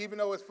Even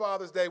though it's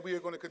Father's Day, we are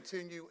going to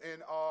continue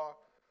in our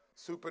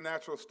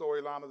supernatural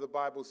storyline of the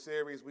Bible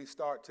series. We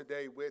start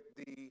today with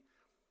the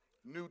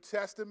New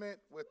Testament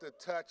with the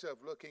touch of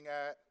looking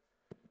at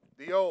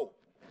the Old.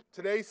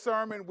 Today's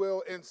sermon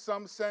will, in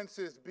some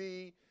senses,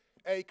 be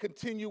a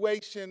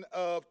continuation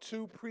of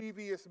two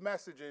previous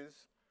messages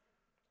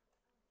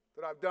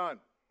that I've done.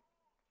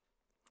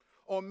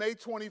 On May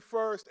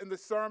 21st, in the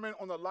sermon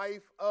on the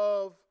life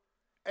of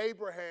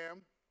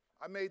Abraham,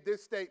 I made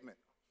this statement.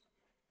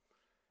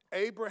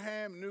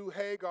 Abraham knew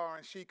Hagar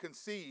and she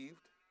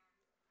conceived.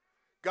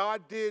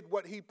 God did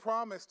what he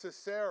promised to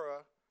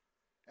Sarah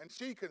and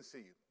she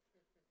conceived.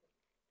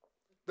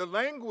 The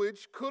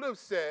language could have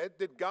said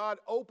that God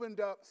opened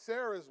up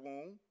Sarah's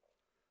womb.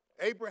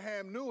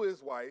 Abraham knew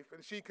his wife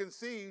and she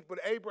conceived, but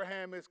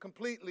Abraham is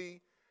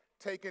completely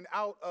taken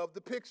out of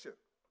the picture.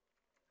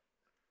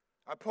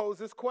 I pose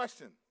this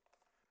question.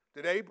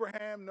 Did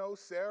Abraham know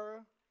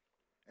Sarah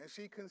and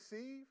she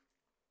conceived?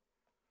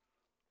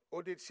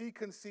 Or did she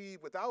conceive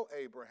without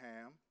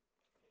Abraham?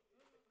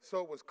 So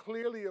it was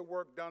clearly a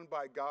work done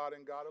by God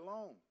and God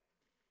alone.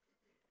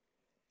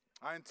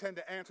 I intend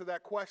to answer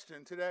that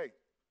question today.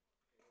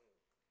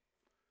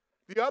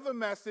 The other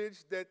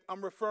message that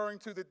I'm referring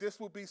to that this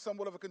will be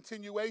somewhat of a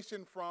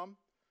continuation from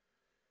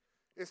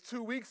is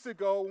 2 weeks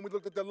ago when we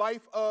looked at the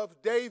life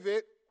of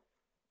David.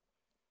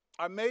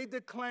 I made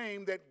the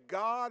claim that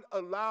God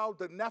allowed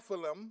the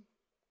Nephilim,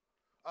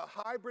 a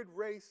hybrid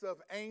race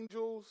of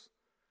angels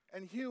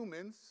and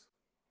humans,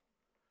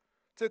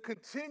 to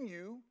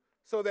continue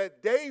so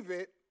that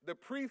David, the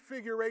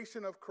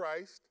prefiguration of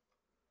Christ,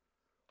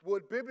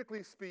 would,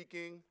 biblically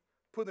speaking,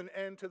 put an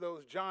end to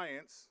those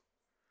giants,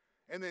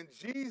 and then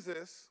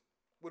Jesus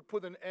would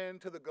put an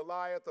end to the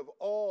Goliath of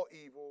all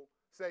evil,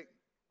 Satan.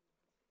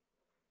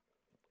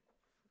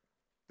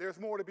 There's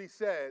more to be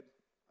said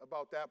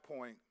about that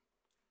point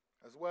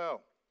as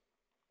well.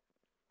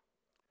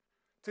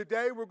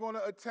 Today we're going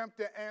to attempt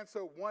to answer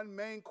one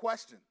main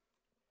question.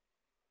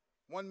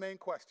 One main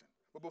question.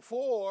 But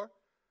before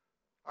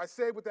I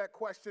say what that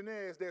question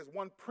is, there's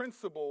one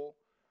principle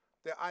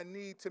that I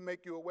need to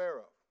make you aware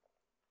of.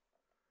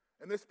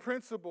 And this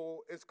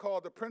principle is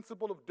called the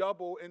principle of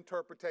double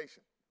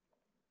interpretation.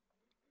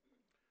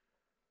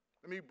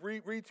 Let me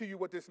read to you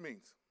what this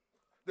means.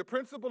 The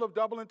principle of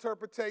double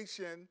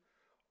interpretation,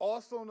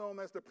 also known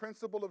as the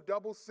principle of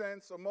double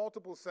sense or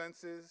multiple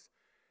senses,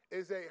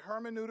 is a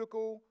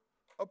hermeneutical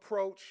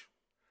approach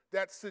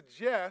that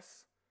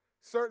suggests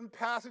certain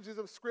passages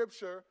of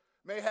Scripture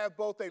may have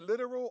both a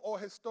literal or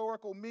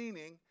historical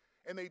meaning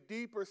and a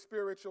deeper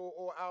spiritual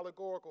or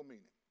allegorical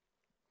meaning.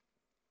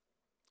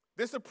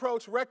 This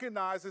approach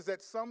recognizes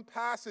that some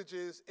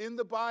passages in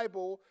the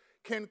Bible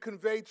can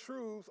convey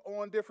truths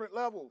on different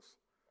levels,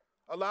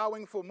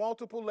 allowing for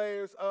multiple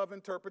layers of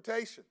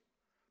interpretation.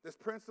 This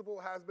principle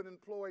has been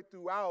employed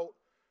throughout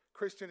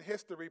Christian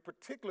history,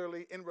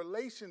 particularly in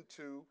relation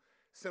to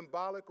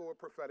symbolic or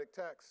prophetic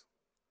texts.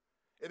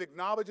 It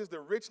acknowledges the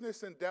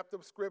richness and depth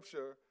of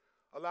Scripture,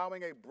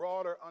 allowing a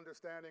broader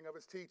understanding of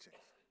its teachings.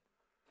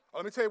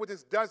 Let me tell you what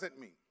this doesn't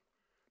mean.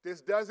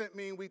 This doesn't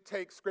mean we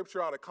take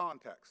Scripture out of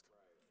context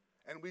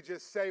and we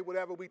just say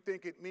whatever we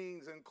think it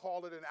means and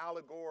call it an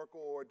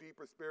allegorical or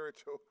deeper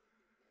spiritual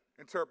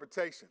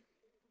interpretation.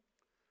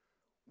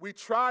 We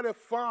try to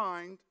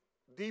find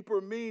deeper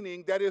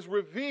meaning that is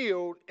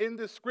revealed in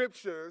the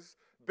Scriptures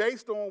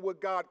based on what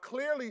God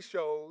clearly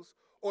shows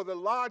or the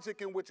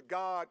logic in which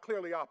God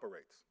clearly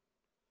operates.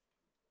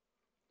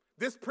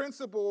 This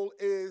principle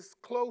is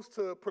close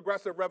to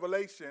progressive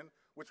revelation,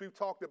 which we've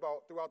talked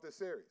about throughout this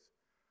series.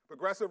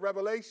 Progressive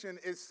revelation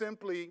is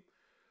simply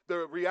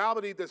the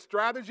reality, the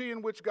strategy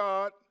in which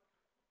God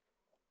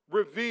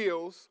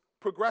reveals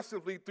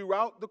progressively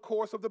throughout the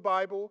course of the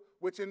Bible,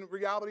 which in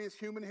reality is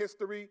human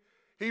history.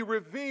 He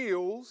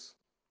reveals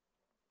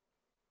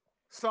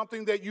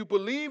something that you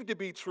believe to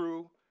be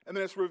true, and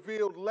then it's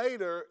revealed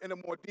later in a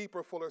more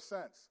deeper, fuller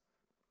sense.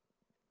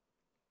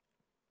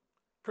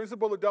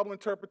 Principle of double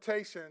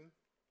interpretation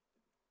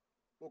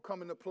will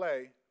come into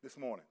play this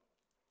morning.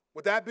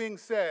 With that being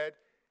said,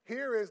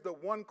 here is the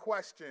one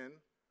question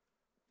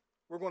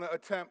we're going to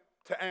attempt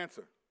to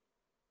answer.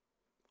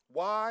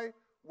 Why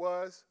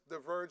was the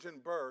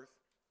virgin birth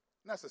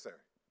necessary?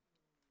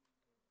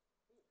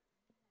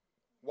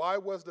 Why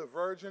was the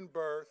virgin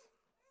birth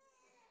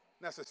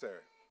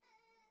necessary?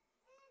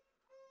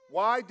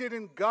 Why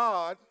didn't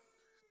God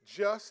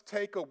just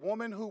take a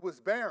woman who was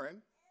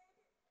barren,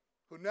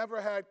 who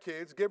never had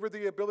kids, give her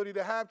the ability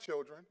to have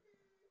children,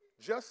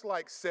 just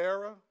like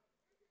Sarah,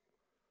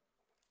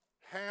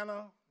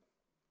 Hannah,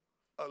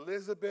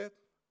 Elizabeth,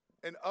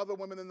 and other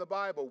women in the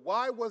Bible?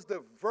 Why was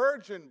the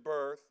virgin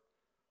birth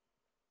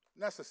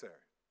necessary?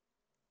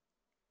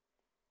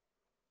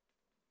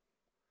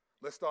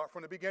 Let's start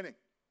from the beginning.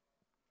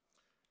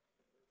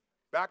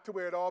 Back to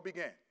where it all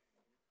began.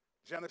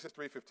 Genesis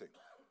 3:15.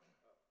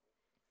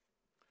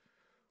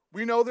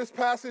 We know this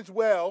passage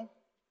well,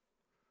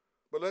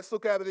 but let's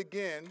look at it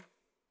again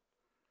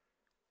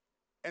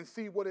and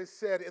see what is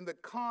said in the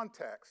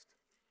context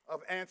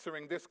of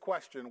answering this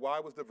question: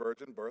 why was the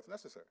virgin birth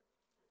necessary?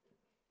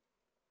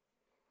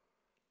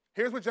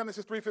 Here's what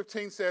Genesis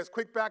 3:15 says.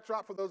 Quick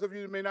backdrop for those of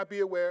you who may not be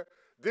aware.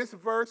 This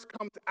verse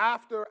comes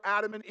after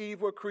Adam and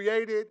Eve were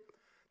created.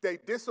 They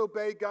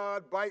disobey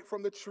God, bite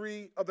from the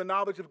tree of the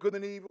knowledge of good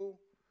and evil.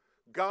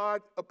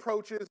 God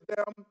approaches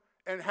them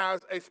and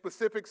has a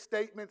specific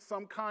statement,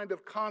 some kind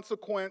of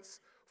consequence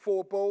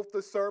for both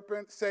the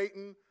serpent,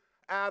 Satan,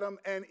 Adam,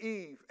 and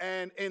Eve.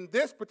 And in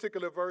this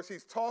particular verse,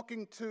 he's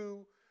talking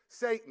to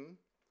Satan,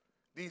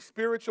 the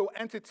spiritual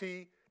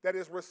entity that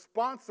is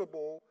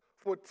responsible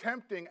for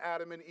tempting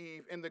Adam and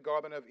Eve in the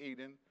Garden of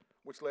Eden,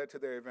 which led to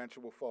their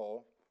eventual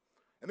fall.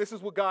 And this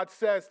is what God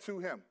says to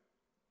him.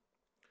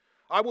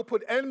 I will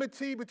put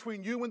enmity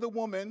between you and the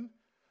woman,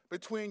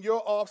 between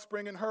your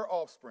offspring and her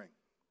offspring.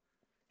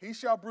 He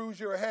shall bruise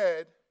your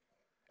head,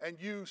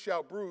 and you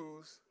shall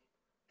bruise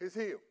his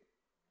heel.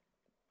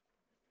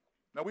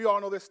 Now, we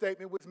all know this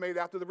statement was made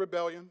after the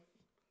rebellion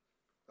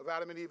of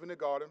Adam and Eve in the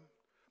garden.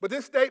 But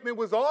this statement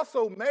was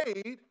also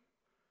made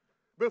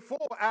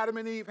before Adam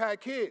and Eve had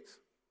kids.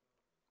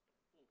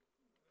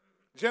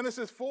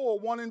 Genesis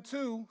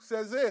 4:1-2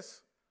 says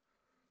this.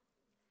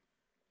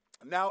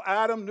 Now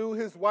Adam knew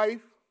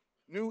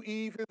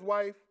Eve his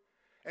wife,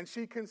 and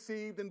she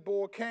conceived and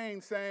bore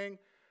Cain, saying,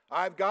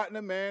 I've gotten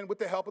a man with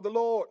the help of the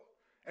Lord.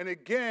 And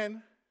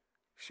again,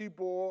 she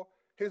bore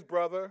his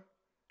brother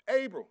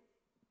Abel.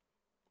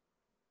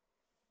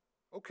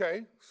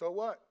 Okay, so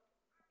what?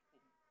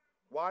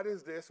 Why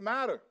does this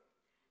matter?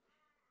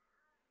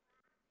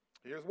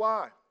 Here's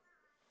why.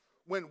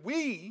 When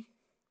we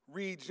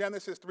read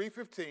Genesis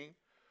 3:15,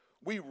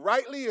 we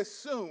rightly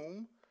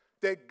assume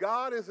that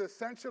God is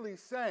essentially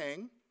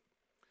saying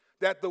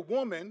that the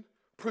woman,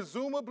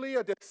 presumably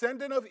a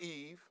descendant of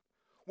Eve,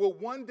 will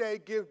one day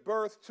give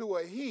birth to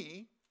a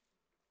he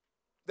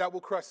that will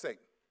crush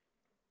Satan.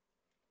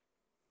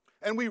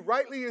 And we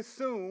rightly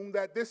assume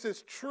that this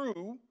is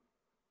true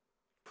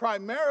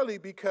primarily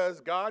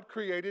because God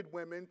created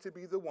women to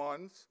be the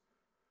ones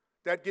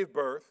that give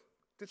birth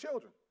to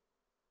children.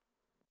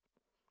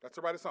 That's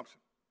the right assumption.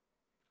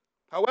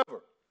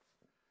 However,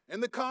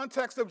 in the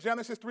context of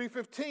Genesis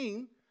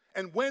 3:15,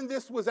 and when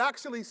this was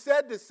actually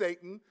said to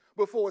Satan,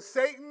 before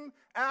Satan,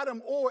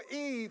 Adam, or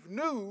Eve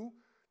knew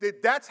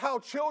that that's how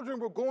children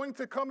were going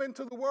to come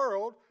into the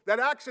world, that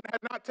action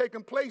had not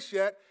taken place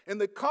yet, in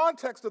the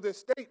context of this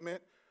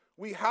statement,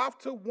 we have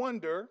to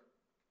wonder,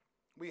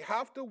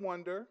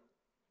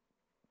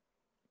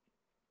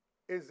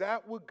 is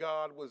that what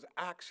God was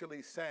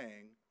actually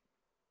saying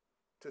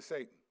to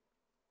Satan?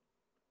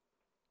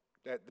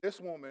 That this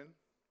woman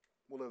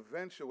will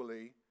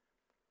eventually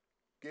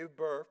give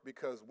birth,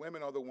 because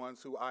women are the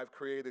ones who I've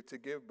created to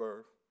give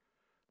birth,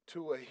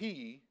 to a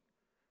he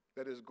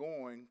that is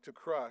going to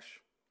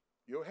crush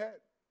your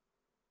head.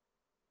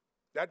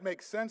 That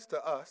makes sense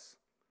to us,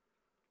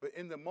 but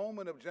in the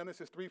moment of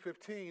Genesis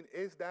 3:15,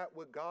 is that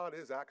what God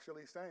is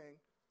actually saying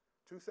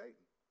to Satan?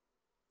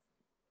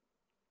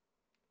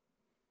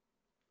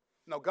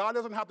 Now, God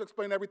doesn't have to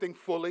explain everything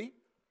fully,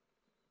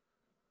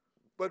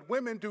 but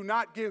women do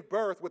not give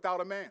birth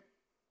without a man.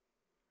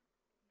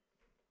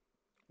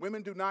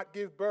 Women do not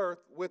give birth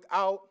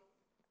without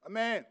a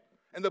man.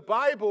 And the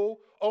Bible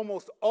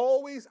almost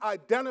always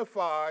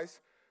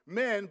identifies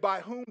men by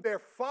whom their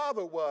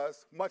father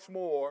was much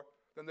more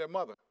than their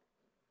mother.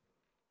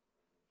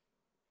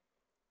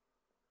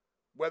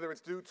 Whether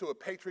it's due to a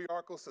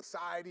patriarchal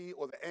society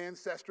or the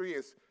ancestry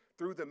is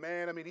through the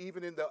man. I mean,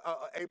 even in the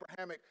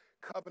Abrahamic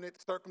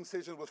covenant,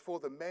 circumcision was for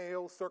the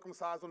male,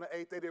 circumcised on the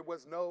 8th day. There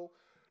was no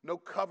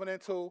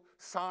covenantal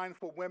sign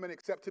for women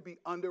except to be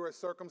under a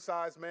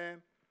circumcised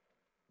man.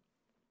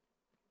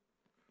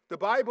 The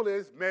Bible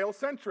is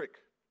male-centric,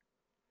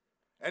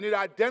 and it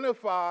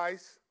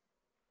identifies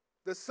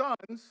the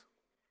sons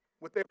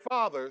with their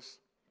fathers,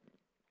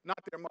 not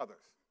their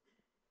mothers.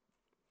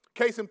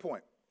 Case in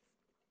point,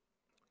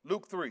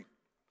 Luke 3.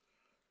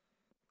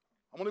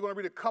 I'm only going to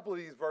read a couple of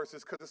these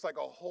verses because it's like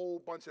a whole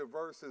bunch of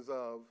verses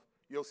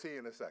you'll see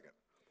in a second.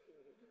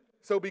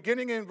 So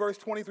beginning in verse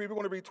 23, we're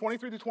going to read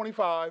 23 to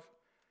 25,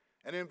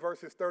 and then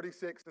verses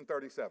 36 and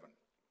 37.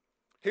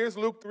 Here's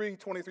Luke 3,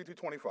 23 to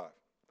 25.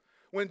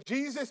 When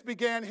Jesus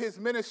began his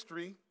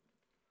ministry,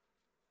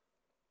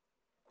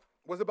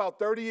 was about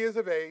 30 years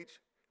of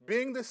age,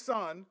 being the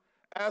son,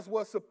 as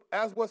was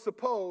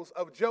supposed,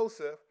 of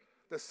Joseph,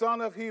 the son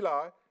of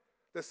Heli,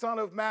 the son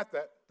of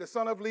Mathat, the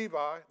son of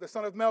Levi, the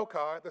son of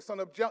Melchi, the son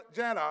of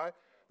Janai,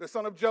 the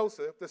son of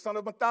Joseph, the son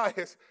of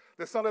Matthias,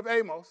 the son of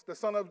Amos, the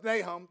son of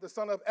Nahum, the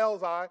son of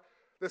Elzai,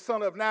 the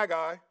son of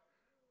Nagai,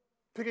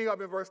 picking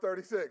up in verse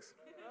 36.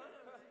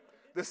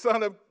 The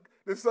son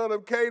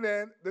of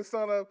Canaan, the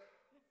son of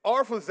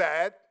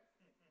Arphaxad.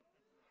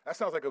 That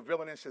sounds like a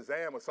villain in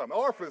Shazam or something.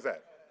 Arphaxad.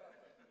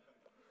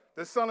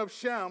 The son of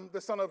Shem,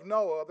 the son of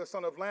Noah, the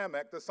son of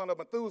Lamech, the son of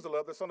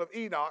Methuselah, the son of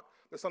Enoch,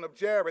 the son of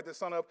Jared, the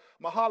son of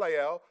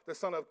Mahalalel, the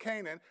son of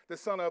Canaan, the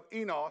son of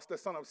Enos, the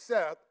son of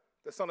Seth,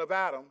 the son of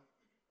Adam,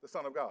 the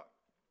son of God.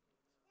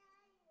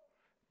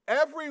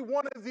 Every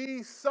one of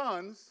these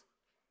sons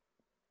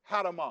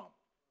had a mom.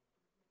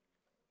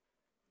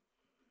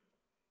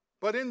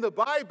 But in the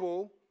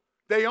Bible,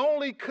 they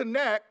only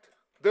connect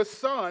the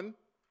son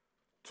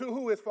to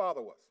who his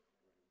father was.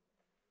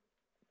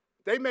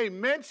 They may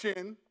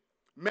mention,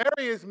 Mary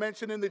is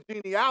mentioned in the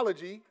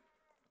genealogy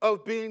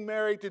of being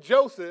married to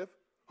Joseph,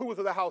 who was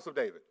of the house of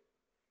David.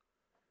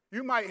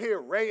 You might hear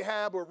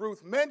Rahab or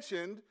Ruth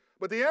mentioned,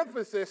 but the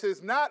emphasis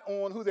is not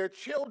on who their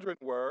children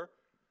were,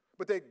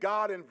 but that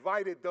God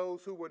invited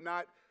those who were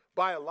not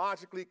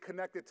biologically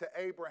connected to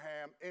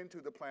Abraham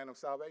into the plan of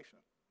salvation.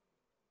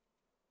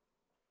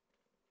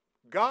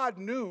 God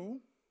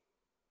knew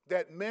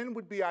that men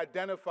would be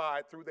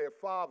identified through their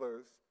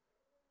fathers,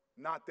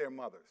 not their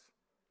mothers.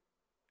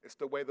 It's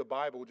the way the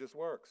Bible just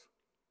works.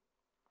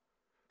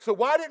 So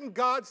why didn't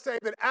God say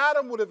that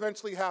Adam would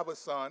eventually have a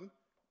son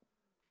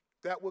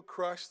that would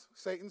crush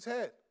Satan's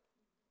head?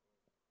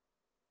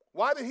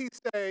 Why did he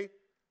say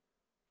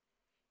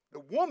the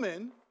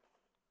woman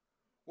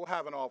will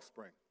have an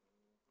offspring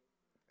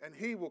and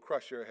he will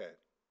crush your head?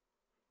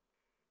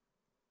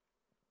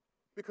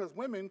 Because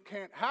women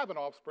can't have an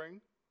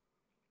offspring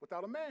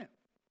without a man.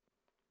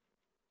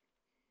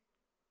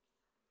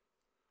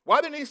 Why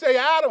didn't he say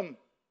Adam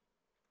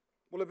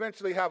will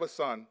eventually have a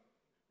son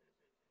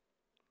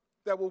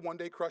that will one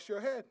day crush your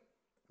head?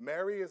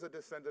 Mary is a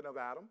descendant of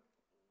Adam.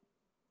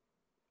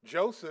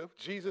 Joseph,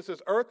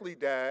 Jesus' earthly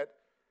dad,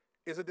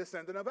 is a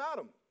descendant of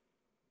Adam.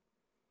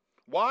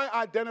 Why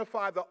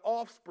identify the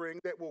offspring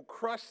that will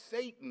crush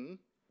Satan?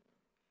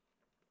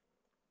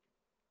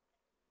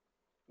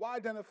 Why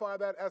identify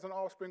that as an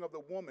offspring of the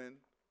woman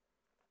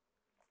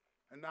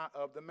and not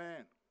of the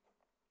man?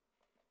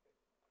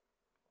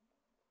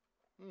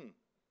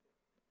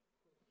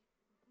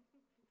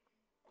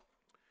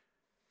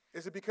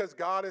 Is it because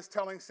God is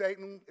telling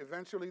Satan,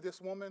 eventually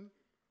this woman?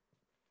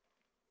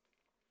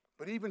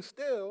 But even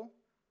still,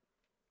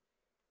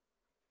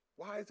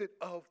 why is it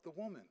of the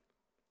woman?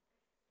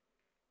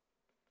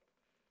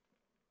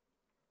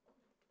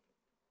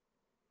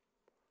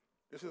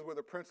 This is where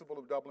the principle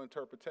of double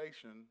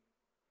interpretation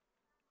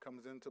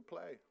comes into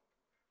play.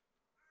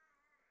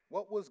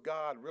 What was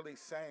God really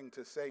saying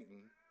to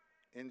Satan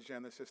in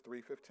Genesis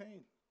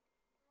 3:15?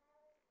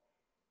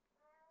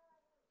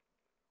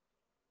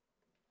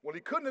 Well,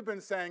 he couldn't have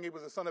been saying he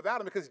was the son of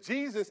Adam because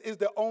Jesus is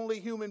the only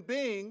human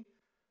being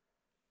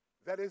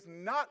that is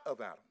not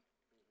of Adam.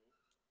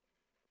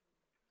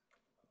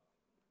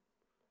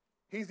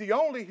 He's the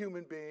only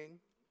human being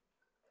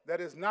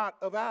that is not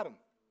of Adam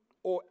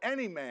or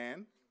any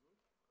man,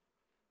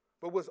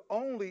 but was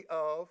only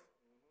of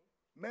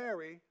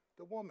Mary,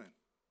 the woman.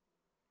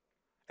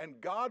 And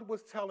God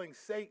was telling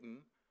Satan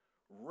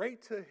right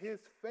to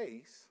his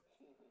face,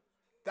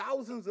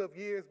 thousands of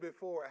years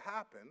before it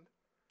happened,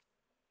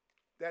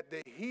 that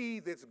the he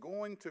that's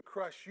going to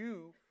crush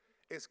you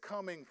is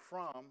coming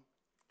from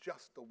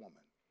just the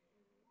woman.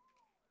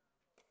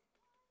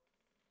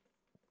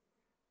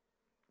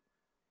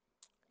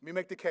 Let me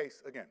make the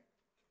case again.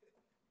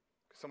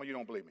 Some of you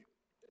don't believe me.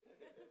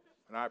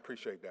 And I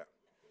appreciate that.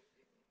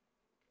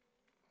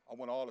 I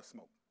want all the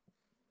smoke.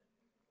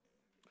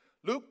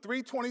 Luke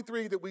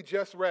 3:23 that we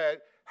just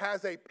read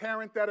has a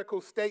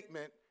parenthetical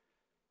statement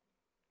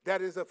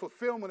that is a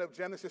fulfillment of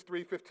Genesis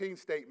 3:15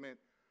 statement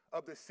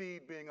of the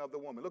seed being of the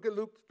woman. Look at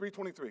Luke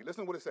 3:23.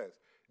 Listen to what it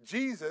says.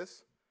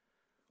 Jesus,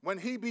 when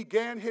he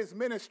began his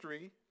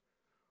ministry,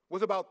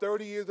 was about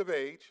 30 years of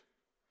age,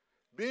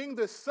 being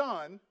the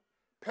son,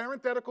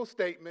 parenthetical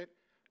statement,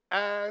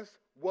 as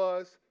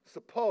was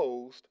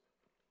supposed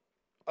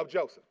of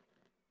Joseph.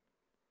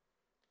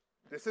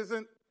 This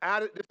isn't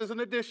added, this is an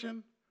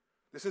addition.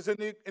 This is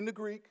in the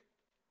Greek.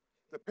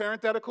 The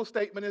parenthetical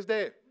statement is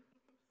there.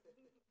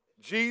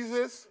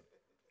 Jesus,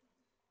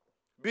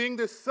 being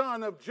the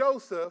son of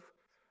Joseph,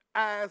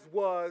 as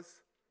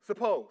was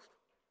supposed.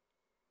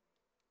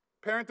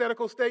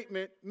 Parenthetical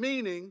statement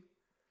meaning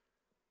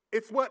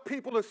it's what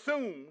people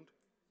assumed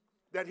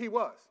that he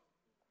was.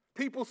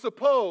 People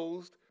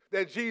supposed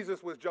that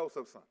Jesus was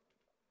Joseph's son.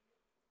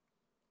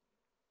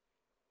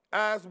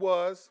 As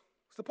was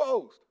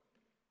supposed.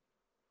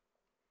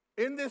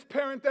 In this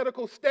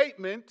parenthetical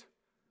statement,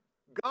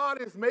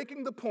 God is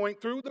making the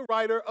point through the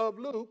writer of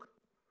Luke,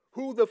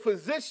 who the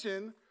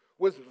physician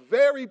was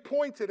very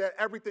pointed at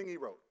everything he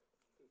wrote.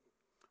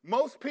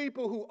 Most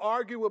people who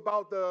argue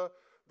about the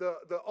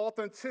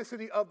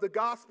authenticity of the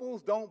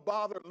Gospels don't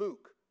bother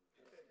Luke.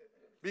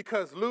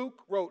 Because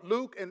Luke wrote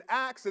Luke and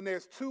Acts, and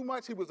there's too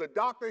much. He was a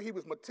doctor. He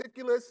was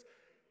meticulous.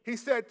 He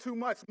said too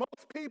much.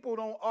 Most people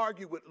don't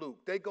argue with Luke.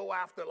 They go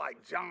after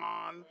like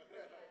John.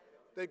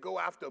 They go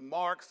after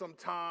Mark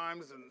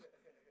sometimes. And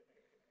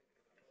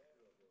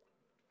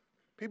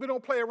people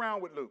don't play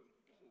around with Luke.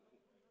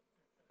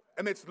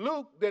 And it's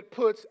Luke that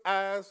puts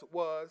as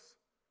was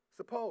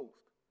supposed.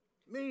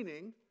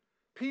 Meaning,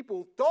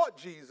 people thought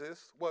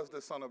Jesus was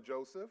the son of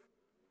Joseph,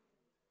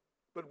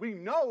 but we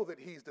know that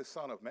he's the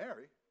son of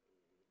Mary.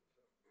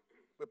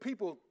 But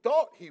people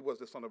thought he was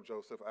the son of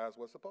Joseph as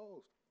was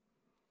supposed.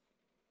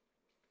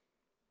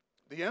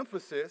 The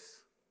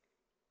emphasis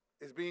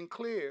is being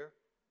clear,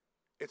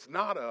 it's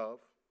not of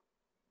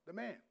the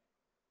man.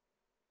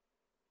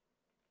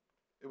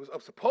 It was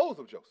supposed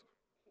of Joseph.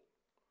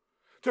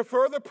 To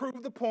further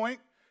prove the point,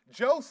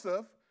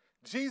 Joseph,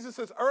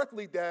 Jesus'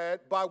 earthly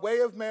dad, by way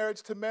of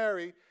marriage to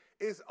Mary,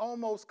 is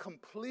almost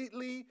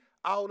completely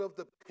out of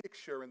the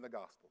picture in the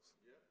Gospels.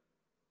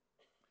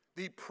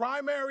 The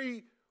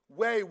primary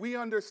way we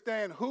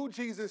understand who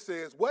Jesus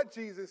is, what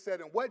Jesus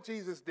said, and what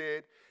Jesus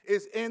did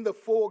is in the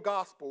four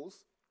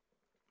Gospels,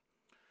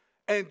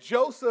 and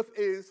Joseph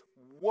is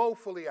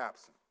woefully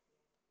absent.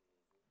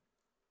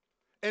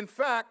 In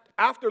fact,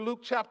 after Luke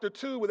chapter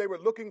 2, where they were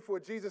looking for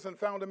Jesus and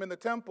found him in the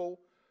temple,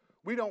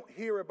 we don't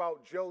hear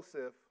about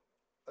Joseph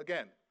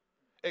again,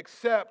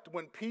 except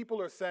when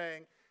people are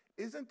saying,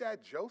 isn't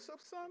that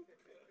Joseph's son?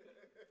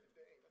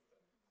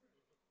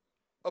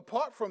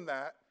 Apart from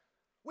that,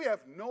 we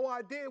have no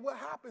idea what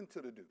happened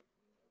to the dude.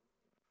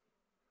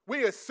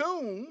 We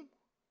assume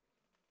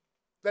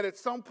that at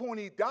some point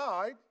he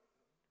died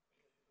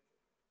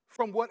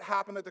from what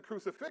happened at the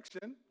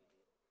crucifixion,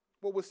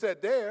 what was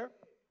said there.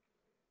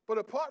 But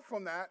apart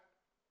from that,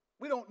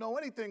 we don't know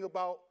anything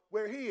about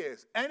where he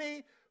is.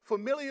 Any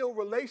familial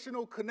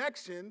relational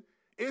connection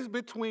is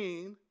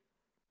between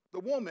the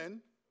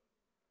woman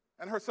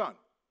and her son.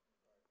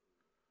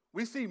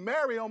 We see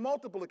Mary on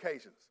multiple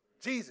occasions.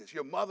 Jesus,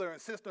 your mother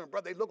and sister and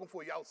brother, they looking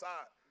for you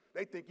outside.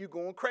 They think you're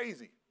going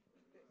crazy.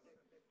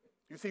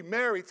 You see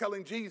Mary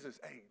telling Jesus,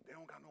 hey, they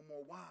don't got no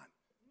more wine.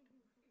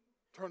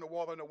 Turn the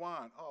water into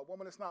wine. Oh,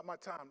 woman, it's not my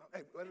time.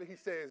 Hey, whatever he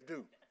says,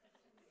 do.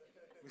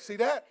 You see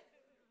that?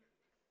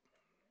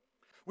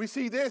 We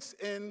see this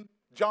in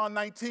John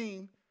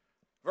 19,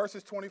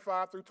 verses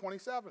 25 through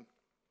 27.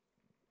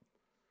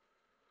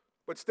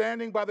 But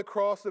standing by the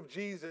cross of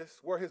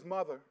Jesus were his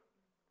mother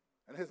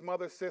and his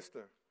mother's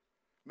sister,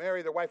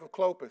 Mary, the wife of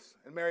Clopas,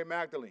 and Mary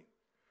Magdalene.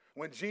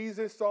 When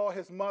Jesus saw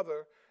his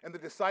mother and the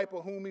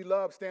disciple whom he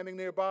loved standing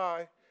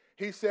nearby,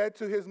 he said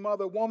to his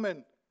mother,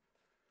 woman,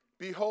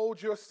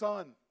 behold your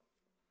son.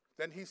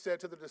 Then he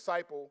said to the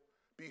disciple,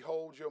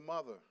 behold your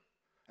mother.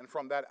 And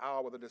from that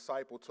hour, the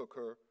disciple took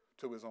her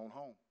to his own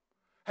home.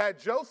 Had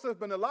Joseph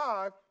been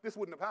alive, this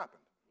wouldn't have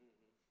happened.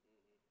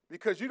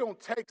 Because you don't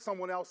take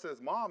someone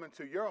else's mom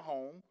into your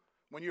home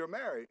when you're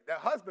married. That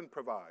husband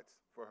provides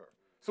for her.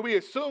 So we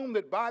assume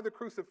that by the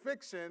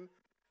crucifixion,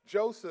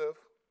 Joseph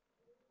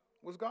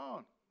was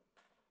gone.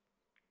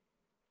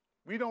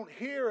 We don't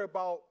hear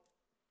about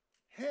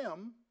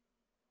him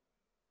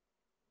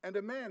and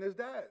the man, his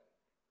dad.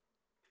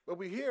 But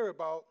we hear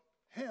about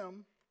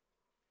him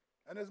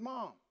and his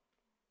mom,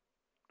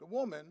 the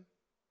woman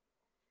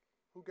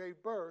who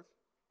gave birth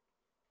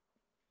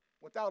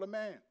without a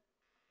man.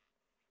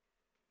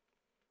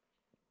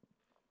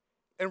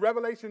 In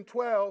Revelation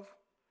 12,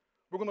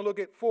 we're going to look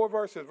at 4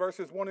 verses,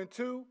 verses 1 and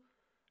 2,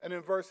 and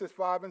then verses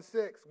 5 and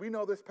 6. We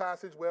know this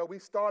passage well. We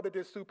started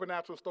this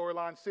supernatural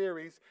storyline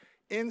series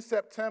in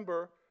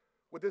September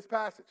with this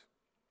passage.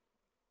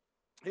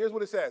 Here's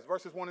what it says,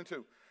 verses 1 and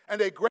 2.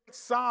 And a great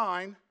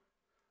sign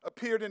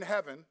appeared in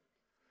heaven,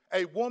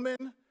 a woman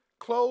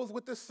clothed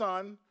with the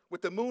sun,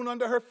 with the moon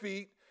under her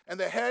feet, and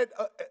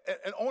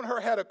and on her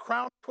head a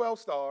crown of 12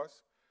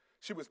 stars.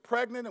 She was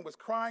pregnant and was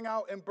crying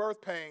out in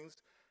birth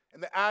pains in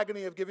the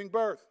agony of giving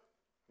birth.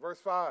 Verse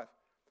 5.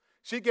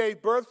 She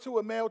gave birth to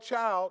a male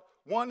child,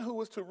 one who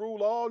was to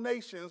rule all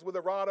nations with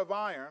a rod of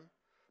iron,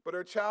 but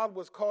her child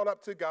was caught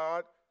up to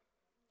God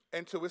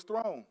and to his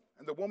throne.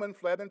 And the woman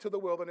fled into the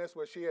wilderness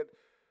where she had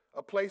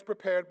a place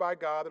prepared by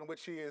God in which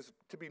she is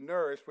to be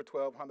nourished for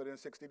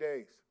 1,260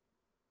 days.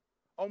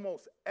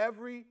 Almost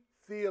every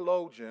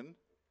theologian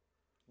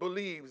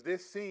believes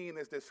this scene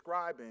is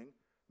describing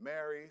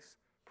Mary's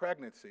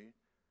pregnancy.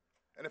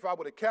 And if I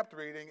would have kept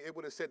reading, it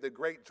would have said the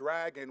great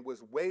dragon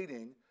was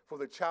waiting for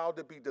the child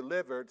to be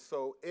delivered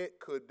so it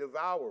could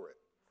devour it.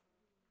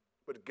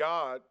 But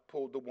God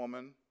pulled the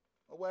woman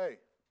away.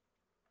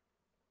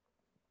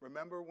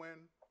 Remember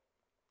when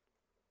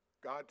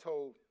God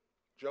told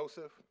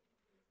Joseph,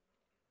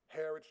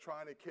 Herod's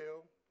trying to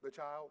kill the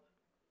child?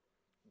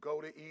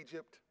 Go to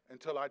Egypt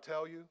until I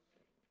tell you.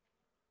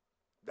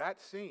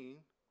 That scene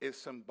is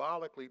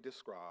symbolically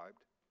described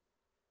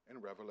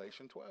in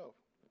Revelation 12.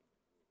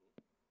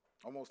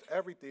 Almost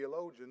every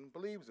theologian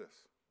believes this.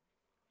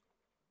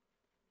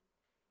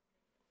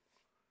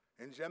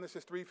 In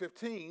Genesis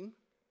 3:15,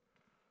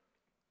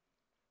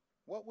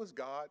 what was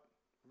God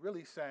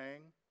really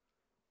saying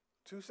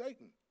to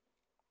Satan?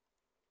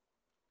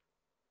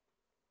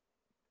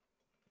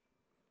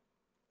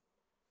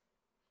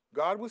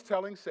 God was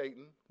telling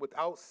Satan,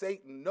 without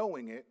Satan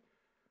knowing it,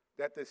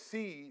 that the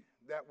seed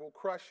that will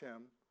crush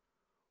him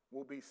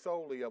will be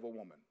solely of a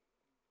woman.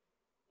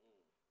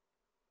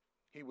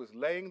 He was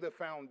laying the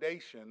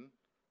foundation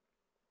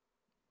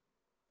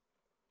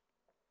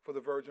for the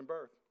virgin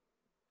birth.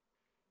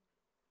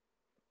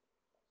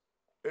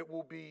 It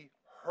will be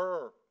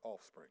her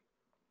offspring.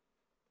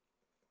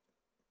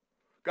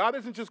 God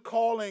isn't just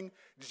calling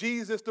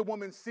Jesus the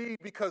woman's seed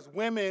because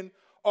women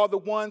are the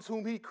ones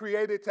whom he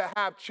created to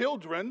have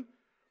children.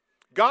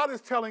 God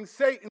is telling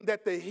Satan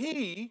that the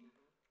he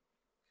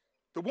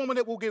The woman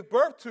that will give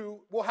birth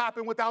to will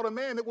happen without a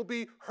man. It will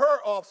be her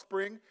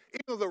offspring.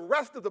 Even though the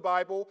rest of the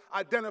Bible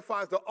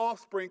identifies the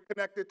offspring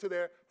connected to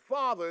their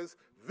fathers,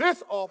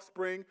 this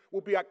offspring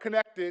will be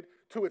connected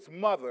to its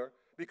mother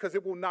because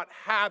it will not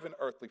have an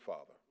earthly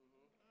father.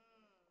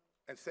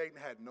 And Satan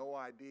had no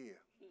idea,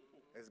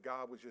 as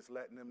God was just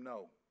letting him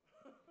know.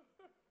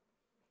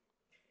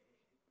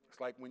 It's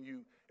like when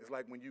you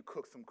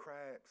cook some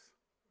crabs,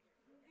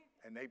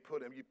 and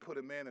you put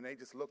them in, and they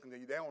just looking at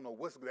you. They don't know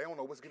what's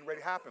getting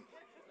ready to happen.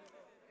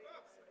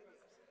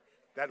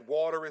 That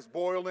water is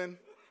boiling,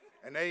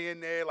 and they in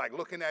there like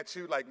looking at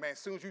you like, man, as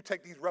soon as you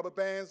take these rubber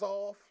bands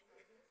off,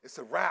 it's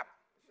a wrap.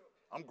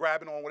 I'm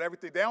grabbing on with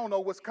everything. They don't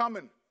know what's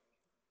coming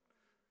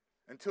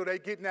until they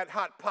get in that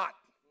hot pot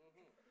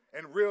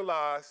and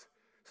realize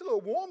it's a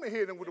little warmer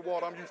here than with the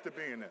water I'm used to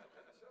being in.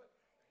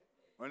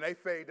 When they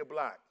fade to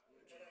black.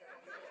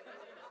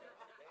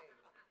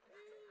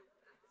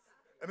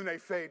 And then they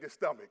fade to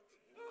stomach.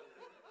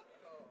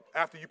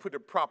 After you put the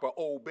proper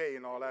Old Bay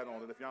and all that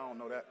on it, if y'all don't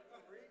know that.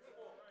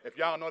 If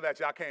y'all know that,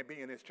 y'all can't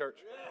be in this church.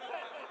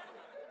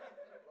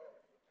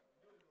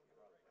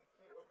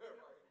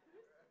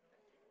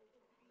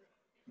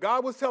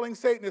 God was telling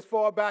Satan as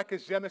far back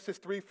as Genesis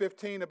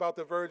 3:15 about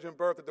the virgin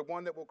birth, that the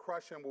one that will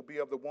crush him will be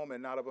of the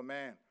woman, not of a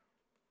man.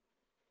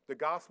 The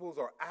Gospels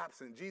are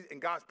absent,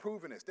 and God's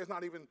proven this. The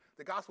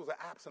Gospels are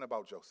absent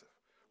about Joseph.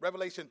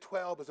 Revelation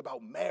 12 is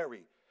about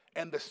Mary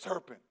and the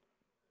serpent.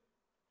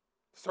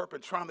 The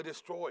serpent trying to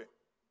destroy it.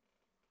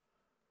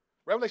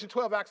 Revelation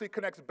 12 actually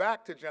connects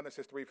back to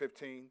Genesis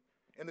 3:15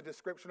 in the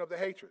description of the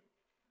hatred.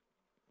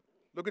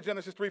 Look at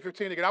Genesis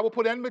 3:15 again. I will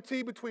put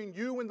enmity between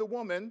you and the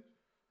woman,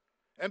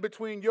 and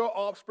between your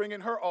offspring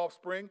and her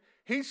offspring.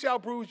 He shall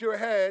bruise your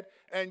head,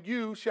 and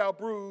you shall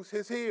bruise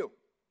his heel.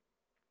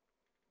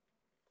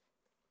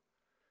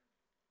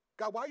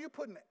 God, why are you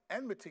putting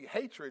enmity,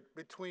 hatred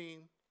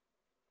between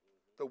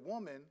the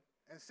woman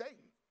and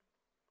Satan?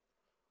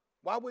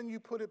 Why wouldn't you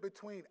put it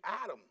between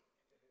Adam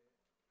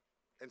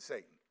and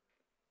Satan?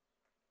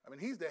 I mean,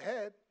 he's the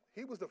head.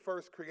 He was the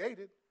first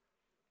created.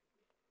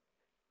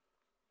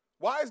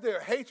 Why is there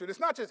hatred? It's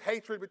not just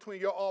hatred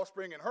between your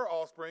offspring and her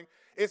offspring.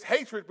 It's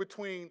hatred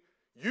between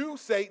you,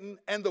 Satan,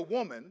 and the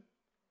woman,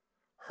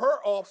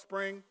 her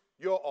offspring,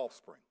 your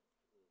offspring.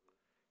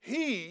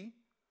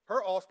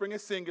 Her offspring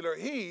is singular.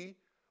 He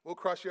will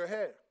crush your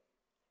head.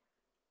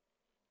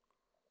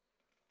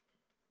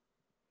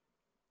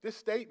 This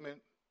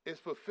statement is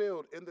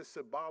fulfilled in the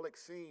symbolic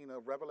scene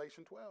of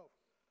Revelation 12.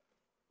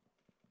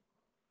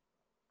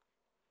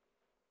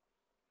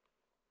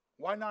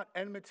 Why not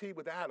enmity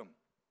with Adam?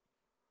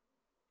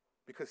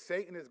 Because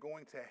Satan is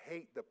going to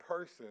hate the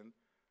person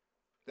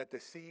that the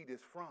seed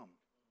is from.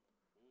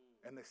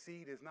 And the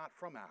seed is not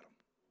from Adam.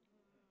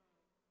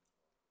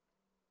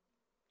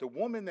 The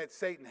woman that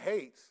Satan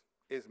hates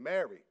is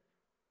Mary,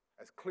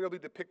 as clearly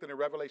depicted in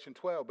Revelation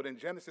 12. But in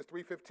Genesis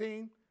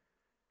 3:15,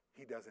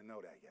 he doesn't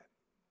know that yet.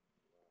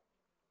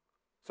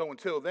 So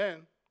until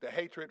then, the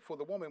hatred for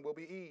the woman will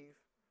be Eve,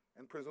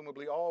 and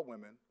presumably all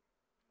women.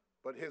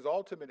 But his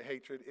ultimate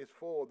hatred is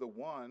for the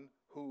one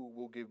who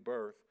will give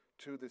birth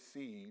to the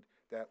seed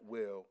that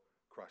will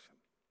crush him.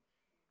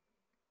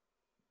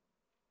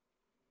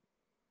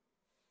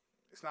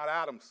 It's not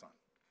Adam's son.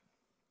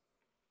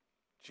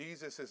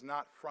 Jesus is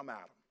not from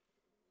Adam,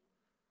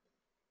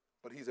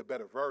 but he's a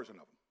better version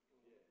of him.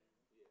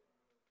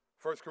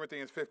 1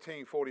 Corinthians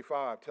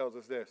 15:45 tells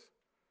us this.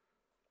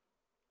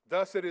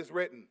 Thus it is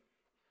written,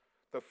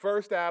 the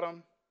first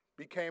Adam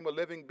became a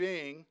living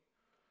being,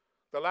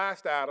 the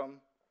last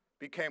Adam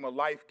became a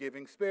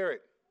life-giving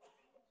spirit.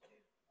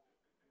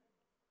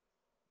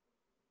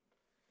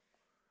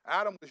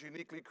 Adam was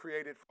uniquely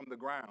created from the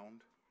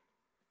ground.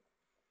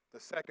 The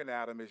second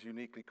Adam is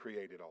uniquely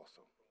created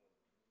also.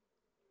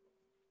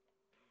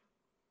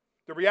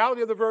 The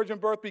reality of the virgin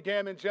birth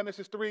began in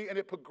Genesis 3, and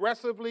it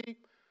progressively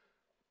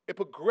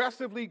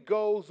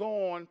goes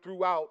on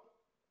throughout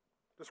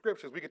the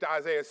scriptures. We get to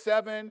Isaiah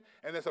 7,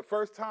 and it's the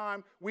first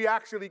time we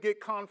actually get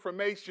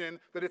confirmation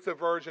that it's a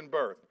virgin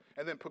birth.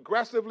 And then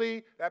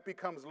progressively, that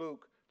becomes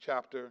Luke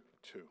chapter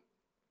 2.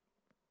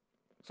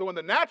 So in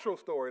the natural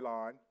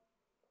storyline,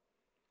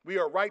 we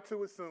are right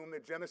to assume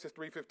that Genesis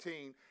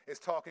 3:15 is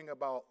talking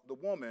about the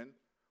woman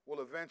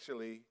will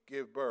eventually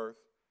give birth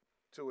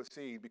to a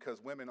seed,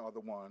 because women are the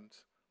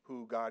ones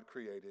who God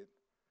created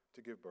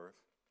to give birth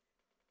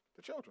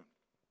to children.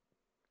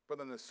 But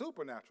in the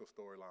supernatural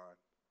storyline,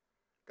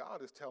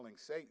 God is telling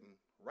Satan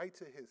right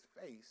to his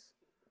face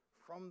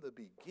from the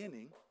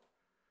beginning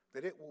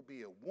that it will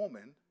be a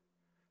woman,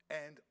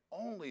 and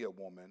only a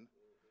woman,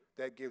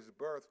 that gives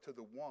birth to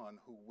the one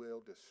who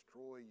will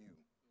destroy you.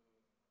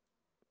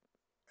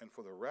 And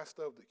for the rest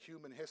of the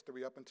human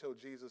history up until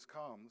Jesus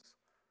comes,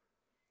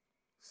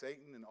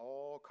 Satan and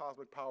all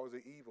cosmic powers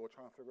of evil are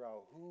trying to figure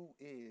out who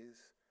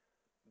is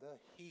the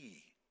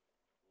he.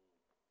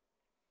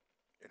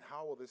 And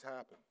how will this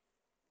happen?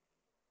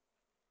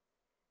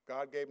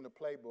 God gave him the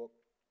playbook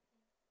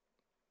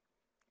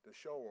to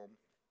show him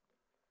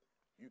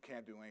you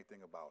can't do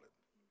anything about it.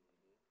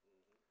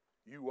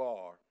 You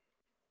are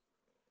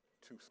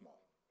too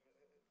small.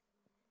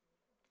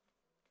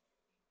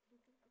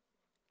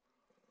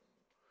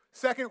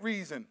 Second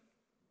reason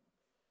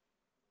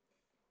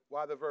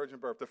why the virgin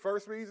birth. The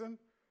first reason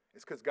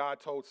is because God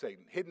told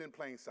Satan, hidden in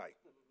plain sight.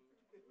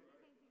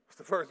 That's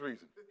the first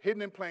reason.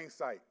 Hidden in plain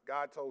sight.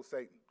 God told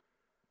Satan,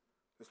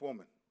 this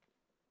woman.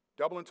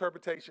 Double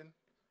interpretation,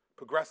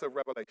 progressive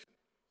revelation.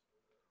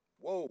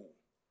 Whoa.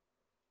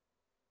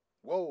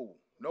 Whoa.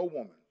 No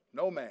woman.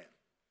 No man.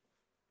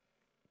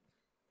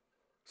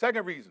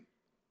 Second reason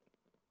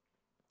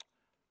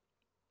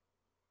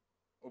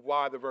of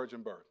why the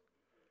virgin birth.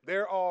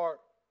 There are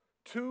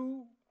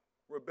two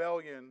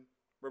rebellion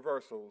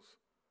reversals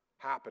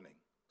happening.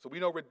 So we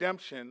know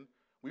redemption,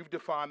 we've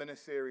defined in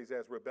this series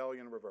as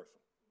rebellion reversal.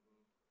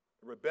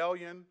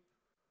 Rebellion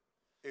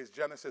is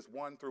Genesis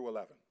 1 through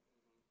 11.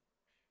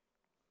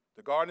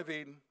 The Garden of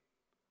Eden,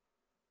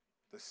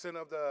 the sin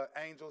of the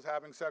angels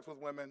having sex with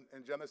women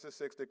in Genesis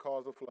 6 that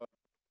caused the flood,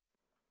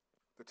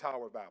 the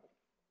Tower of Babel.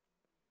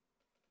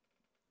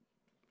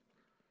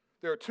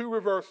 There are two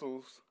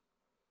reversals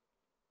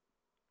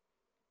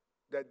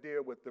that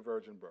deal with the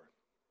virgin birth.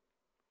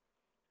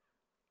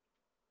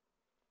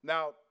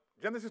 Now,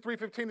 Genesis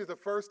 3:15 is the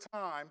first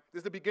time, this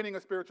is the beginning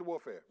of spiritual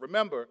warfare.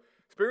 Remember,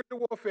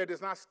 spiritual warfare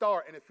does not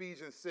start in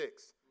Ephesians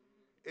 6.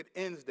 It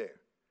ends there.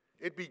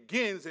 It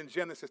begins in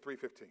Genesis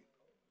 3:15.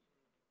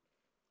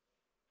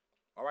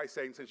 All right,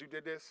 Satan, since you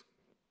did this,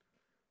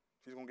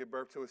 she's going to give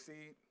birth to a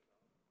seed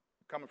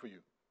coming for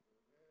you.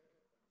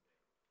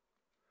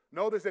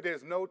 Notice that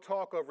there's no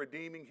talk of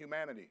redeeming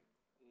humanity.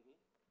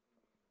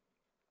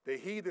 The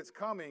he that's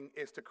coming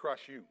is to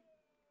crush you.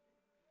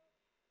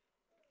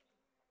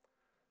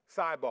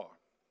 Sidebar.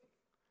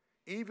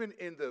 Even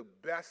in the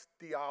best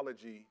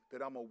theology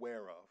that I'm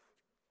aware of,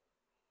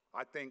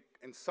 I think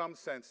in some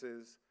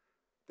senses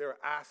there are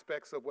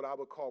aspects of what I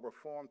would call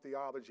Reformed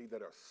theology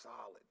that are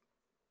solid.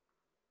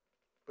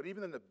 But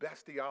even in the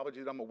best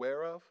theology that I'm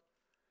aware of,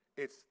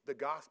 the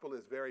gospel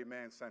is very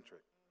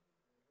man-centric.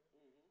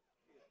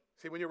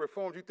 See, when you're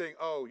Reformed, you think,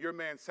 oh, you're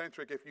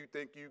man-centric if you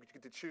think you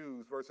get to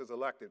choose versus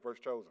elected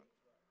versus chosen.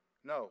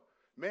 No.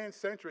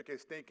 Man-centric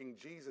is thinking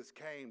Jesus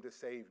came to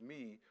save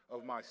me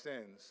of my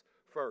sins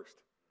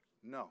first.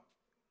 No.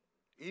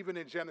 Even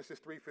in Genesis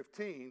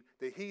 3:15,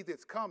 the he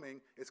that's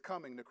coming is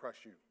coming to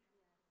crush you.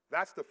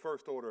 That's the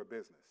first order of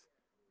business.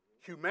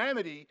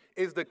 Humanity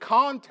is the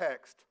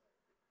context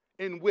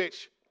in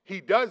which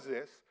he does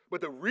this, but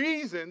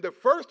the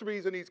first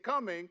reason he's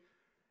coming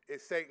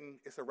is Satan,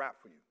 it's a wrap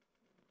for you.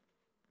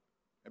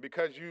 And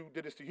because you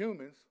did this to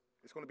humans,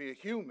 it's going to be a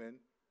human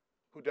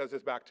who does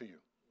this back to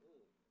you.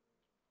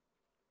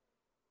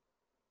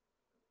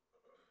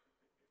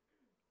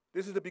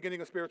 This is the beginning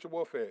of spiritual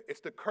warfare. It's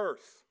the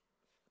curse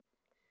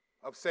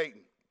of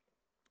Satan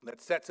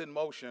that sets in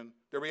motion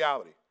the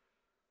reality.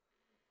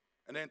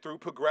 And then through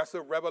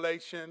progressive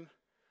revelation,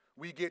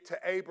 we get to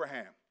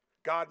Abraham.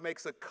 God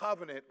makes a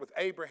covenant with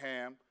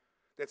Abraham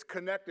that's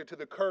connected to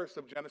the curse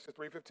of Genesis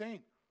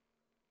 3:15.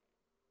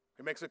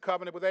 He makes a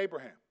covenant with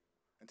Abraham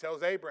and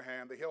tells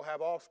Abraham that he'll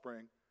have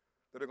offspring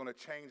that are going to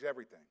change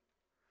everything.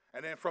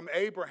 And then from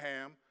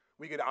Abraham,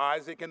 we get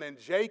Isaac and then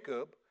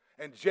Jacob.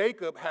 And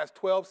Jacob has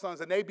 12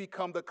 sons, and they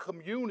become the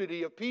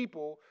community of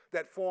people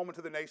that form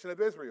into the nation of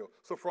Israel.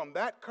 So from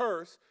that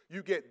curse,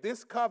 you get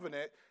this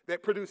covenant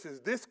that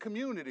produces this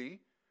community.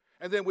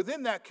 And then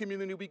within that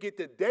community, we get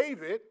to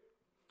David.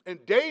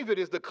 And David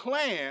is the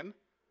clan,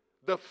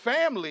 the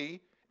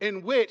family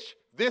in which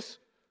this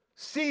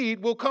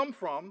seed will come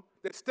from,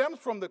 that stems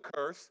from the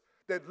curse,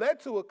 that led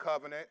to a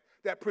covenant,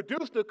 that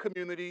produced a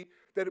community,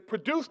 that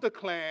produced a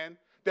clan,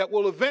 that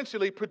will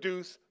eventually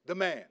produce the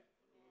man.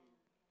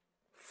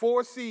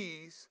 4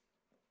 C's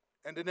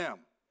and an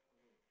M.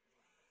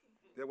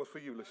 That was for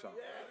you, LaShawn.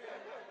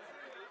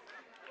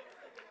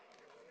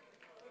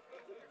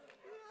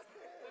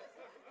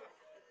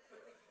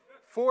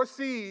 Four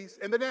C's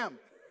and an M.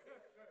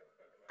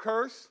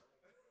 Curse,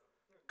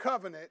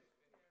 covenant,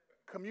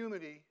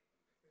 community,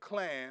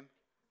 clan,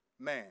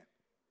 man.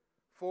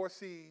 4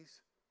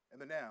 C's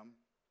and an M.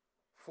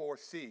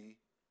 4C,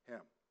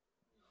 him.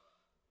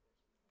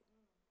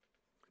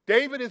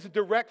 David is a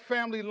direct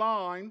family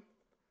line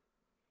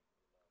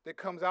that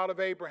comes out of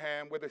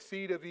Abraham, where the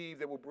seed of Eve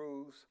that will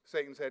bruise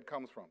Satan's head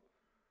comes from.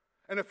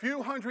 And a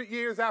few hundred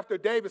years after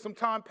David, some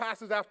time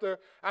passes after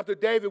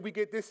David, we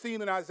get this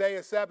scene in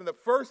Isaiah 7. The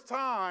first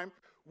time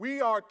we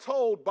are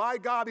told by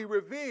God, he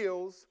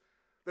reveals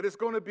that it's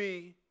going to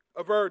be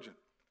a virgin.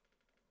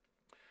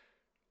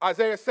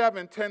 Isaiah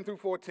 7, 10 through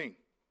 14.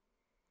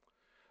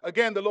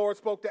 Again, the Lord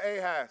spoke to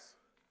Ahaz.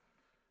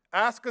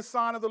 Ask a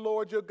sign of the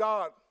Lord your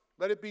God.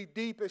 Let it be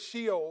deep as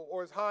Sheol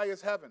or as high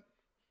as heaven.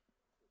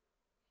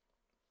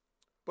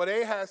 But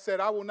Ahaz said,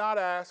 I will not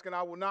ask, and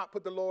I will not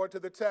put the Lord to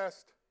the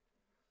test.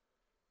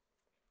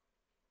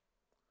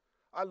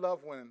 I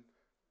love when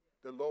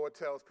the Lord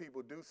tells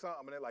people do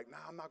something, and they're like, nah,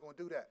 I'm not going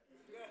to do that.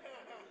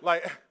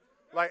 like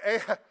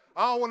Ahaz,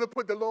 I don't want to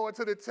put the Lord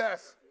to the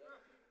test.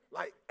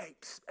 Like, hey,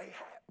 Ahaz,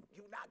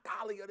 you're not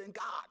godlier than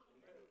God.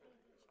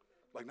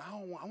 Like,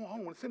 no, I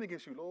don't want to sin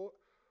against you, Lord.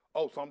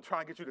 Oh, so I'm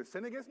trying to get you to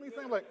sin against me?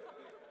 Thing? Like,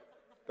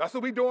 that's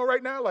what we doing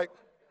right now? Like,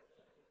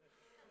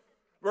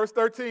 verse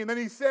 13, then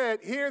he said,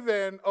 hear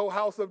then, O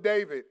house of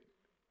David,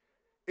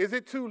 is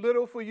it too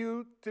little for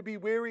you to be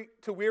weary,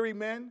 to weary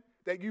men,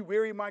 that you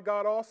weary my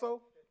God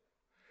also?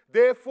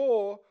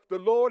 Therefore, the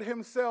Lord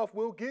himself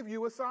will give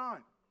you a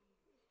sign.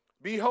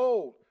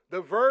 Behold,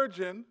 the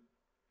virgin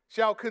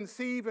shall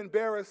conceive and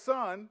bear a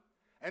son,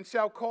 and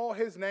shall call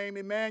his name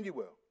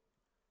Emmanuel.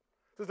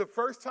 This is the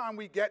first time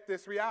we get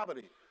this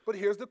reality. But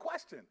here's the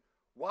question.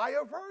 Why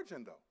a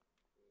virgin, though?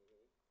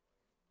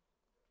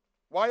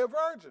 Why a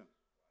virgin?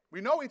 We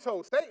know he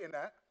told Satan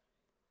that.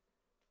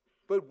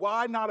 But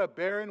why not a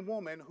barren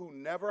woman who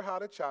never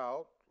had a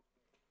child,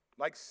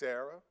 like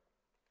Sarah,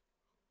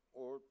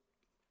 or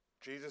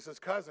Jesus'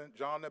 cousin,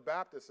 John the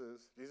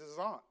Baptist's, Jesus'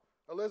 aunt,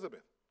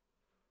 Elizabeth?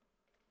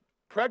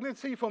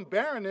 Pregnancy from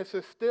barrenness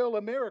is still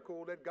a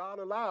miracle that God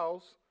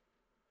allows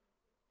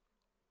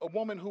a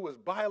woman who is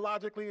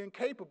biologically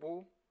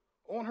incapable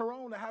on her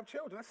own to have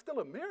children. That's still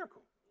a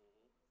miracle.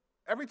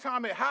 Every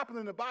time it happened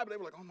in the Bible, they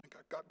were like, oh my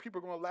God, people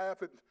are going to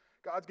laugh at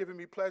God's giving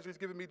me pleasure, he's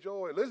giving me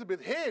joy.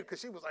 Elizabeth hid because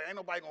she was like, ain't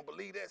nobody going to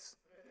believe this.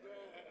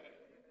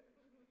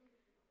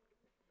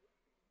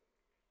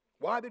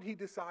 Why did he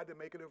decide to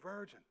make it a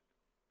virgin?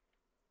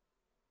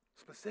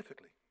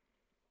 Specifically.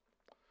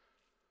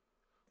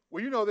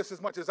 Well, you know this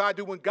as much as I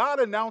do. When God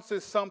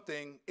announces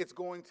something, it's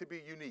going to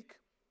be unique.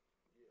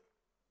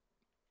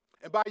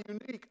 And by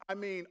unique, I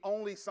mean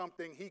only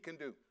something he can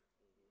do.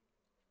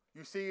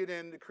 You see it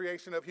in the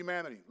creation of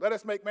humanity. Let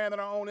us make man in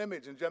our own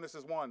image in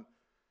Genesis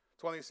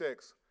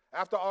 1:26.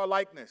 After our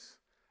likeness,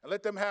 and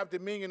let them have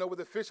dominion over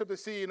the fish of the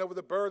sea and over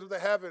the birds of the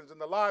heavens and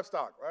the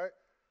livestock, right?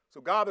 So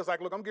God is like,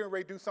 look, I'm getting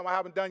ready to do something I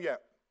haven't done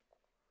yet.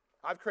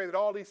 I've created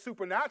all these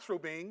supernatural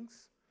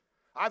beings.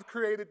 I've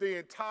created the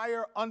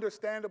entire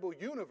understandable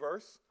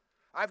universe.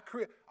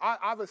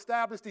 I've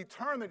established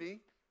eternity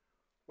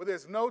where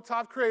there's no time.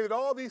 I've created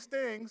all these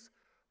things,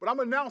 but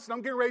I'm announcing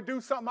I'm getting ready to do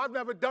something I've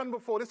never done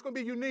before. This is going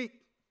to be unique.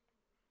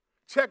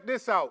 Check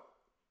this out.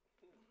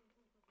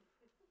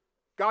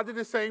 God did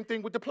the same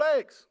thing with the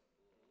plagues.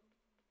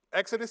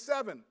 Exodus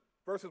 7,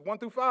 verses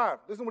 1-5.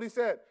 Listen to what he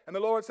said. And the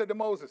Lord said to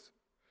Moses,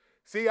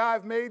 see, I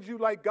have made you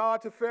like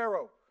God to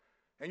Pharaoh,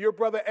 and your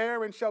brother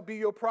Aaron shall be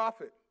your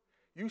prophet.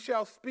 You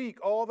shall speak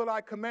all that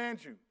I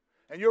command you,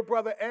 and your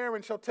brother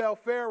Aaron shall tell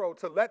Pharaoh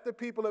to let the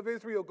people of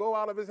Israel go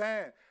out of his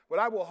hand. But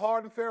I will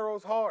harden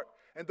Pharaoh's heart,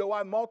 and though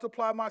I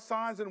multiply my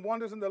signs and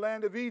wonders in the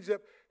land of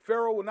Egypt,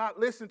 Pharaoh will not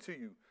listen to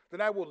you.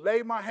 Then I will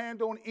lay my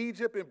hand on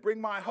Egypt and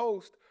bring my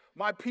host,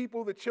 my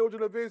people, the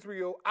children of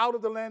Israel, out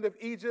of the land of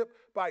Egypt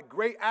by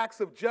great acts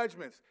of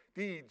judgments.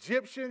 The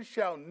Egyptians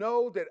shall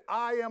know that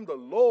I am the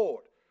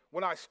Lord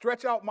when I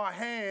stretch out my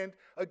hand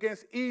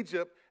against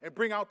Egypt and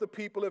bring out the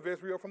people of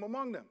Israel from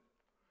among them.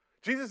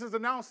 Jesus is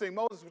announcing,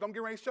 Moses, what I'm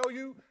getting ready to show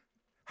you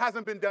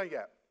hasn't been done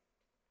yet.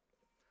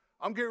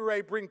 I'm getting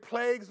ready to bring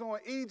plagues on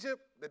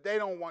Egypt that they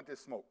don't want this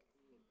smoke.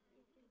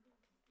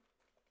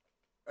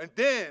 And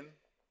then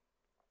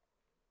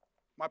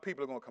my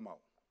people are going to come out.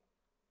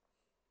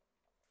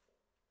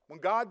 When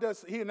God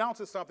does, he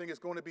announces something, it's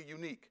going to be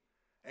unique.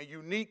 And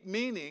unique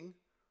meaning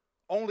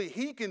only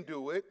he can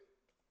do it.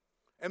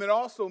 And it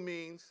also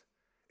means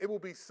it will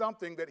be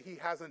something that he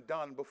hasn't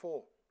done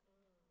before.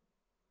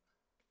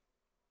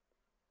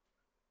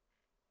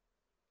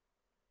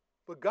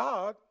 But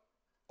God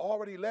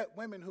already let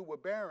women who were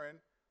barren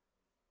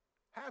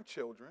have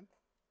children.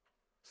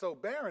 So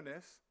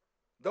barrenness,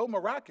 though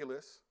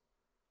miraculous,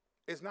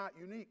 is not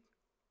unique.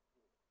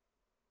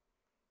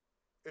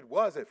 It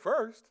was at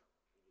first.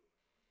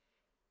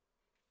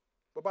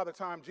 But by the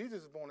time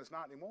Jesus is born, it's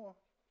not anymore.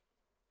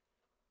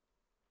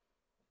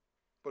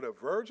 But a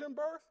virgin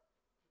birth,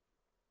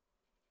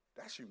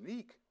 that's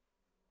unique.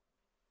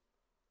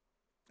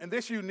 And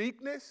this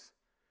uniqueness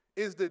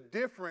is the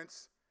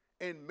difference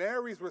in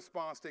Mary's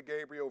response to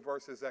Gabriel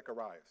versus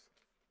Zechariah's.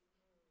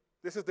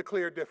 This is the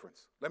clear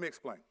difference. Let me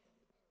explain.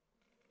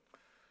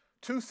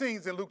 Two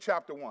scenes in Luke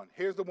chapter 1.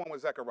 Here's the one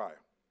with Zechariah,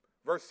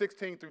 verse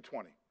 16-20.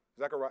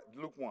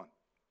 Luke 1.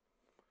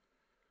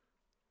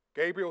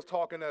 Gabriel's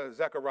talking to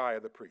Zechariah,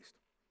 the priest.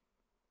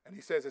 And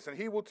he says this, and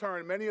he will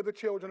turn many of the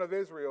children of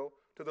Israel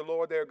to the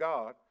Lord their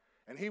God,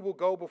 and he will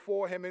go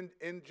before him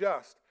in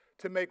just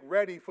to make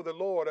ready for the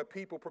Lord a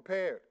people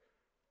prepared.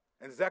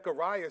 And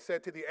Zechariah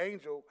said to the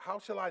angel, how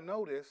shall I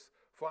know this?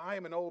 For I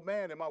am an old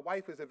man, and my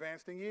wife is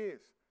advanced in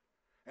years.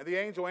 And the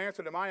angel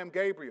answered him, I am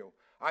Gabriel.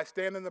 I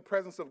stand in the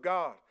presence of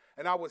God,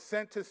 and I was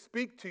sent to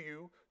speak to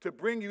you to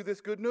bring you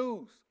this good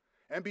news.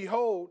 And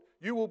behold,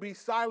 you will be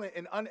silent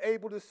and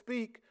unable to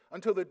speak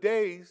until the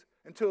day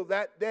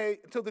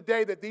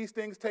that these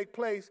things take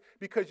place,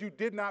 because you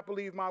did not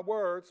believe my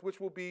words, which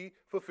will be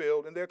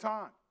fulfilled in their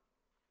time.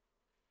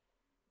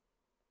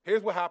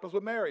 Here's what happens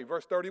with Mary,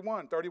 verse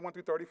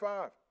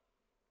 31-35.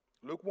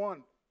 Luke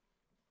 1.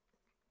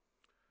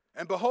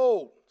 And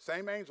behold,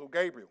 same angel,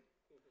 Gabriel,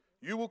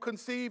 you will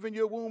conceive in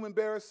your womb and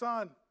bear a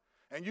son,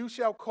 and you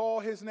shall call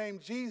his name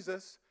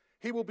Jesus.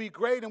 He will be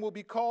great and will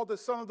be called the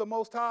Son of the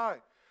Most High.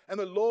 And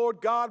the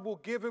Lord God will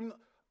give him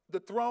the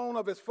throne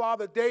of his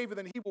father David,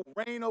 and he will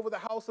reign over the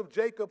house of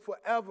Jacob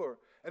forever,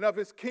 and of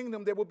his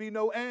kingdom there will be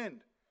no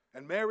end.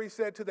 And Mary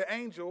said to the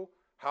angel,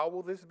 how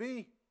will this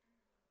be?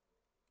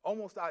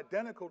 Almost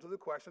identical to the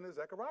question that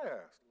Zechariah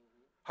asked.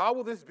 How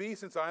will this be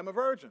since I am a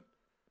virgin?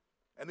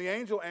 And the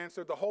angel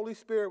answered, the Holy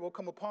Spirit will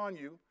come upon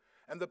you,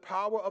 and the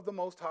power of the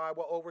Most High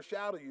will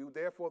overshadow you.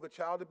 Therefore, the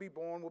child to be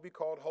born will be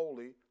called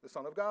Holy, the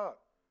Son of God.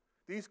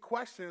 These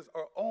questions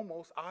are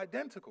almost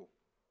identical.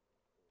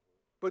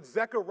 But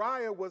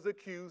Zechariah was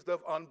accused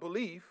of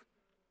unbelief,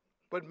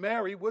 but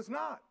Mary was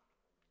not.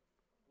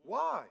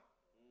 Why?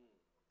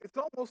 It's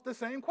almost the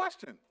same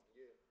question.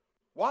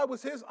 Why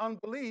was his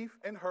unbelief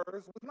and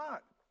hers was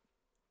not?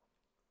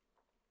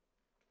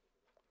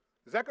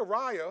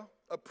 Zechariah,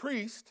 a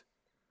priest,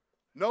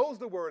 knows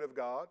the word of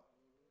God,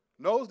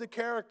 knows the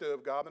character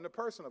of God and the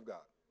person of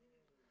God.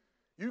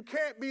 You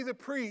can't be the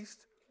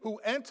priest who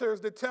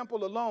enters the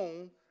temple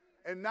alone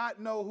and not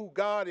know who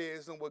God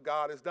is and what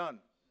God has done.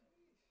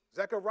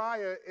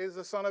 Zechariah is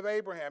the son of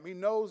Abraham. He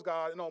knows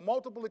God, and on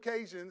multiple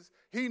occasions,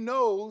 he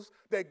knows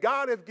that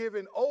God has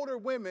given older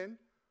women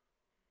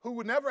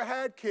who never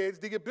had kids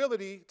the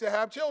ability to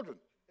have children.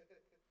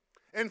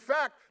 In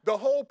fact, the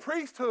whole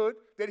priesthood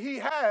that he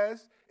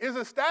has is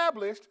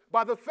established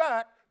by the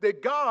fact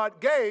that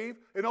God gave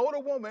an older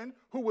woman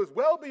who was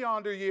well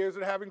beyond her years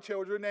of having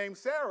children named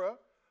Sarah,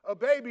 a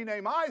baby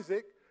named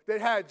Isaac that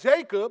had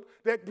Jacob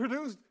that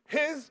produced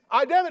his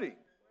identity.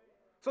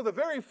 So the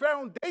very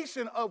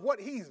foundation of what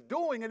he's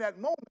doing in that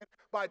moment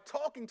by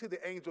talking to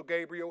the angel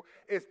Gabriel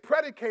is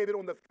predicated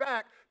on the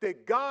fact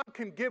that God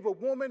can give a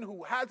woman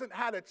who hasn't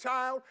had a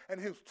child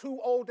and who's too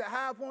old to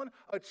have one,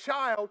 a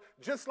child,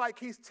 just like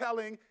he's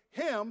telling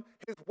him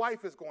his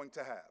wife is going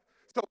to have.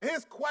 So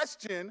his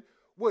question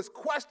was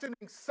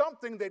questioning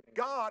something that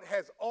God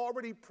has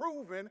already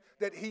proven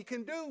that he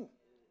can do.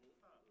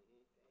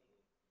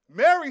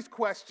 Mary's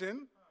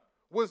question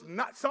was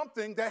not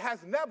something that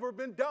has never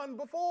been done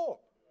before.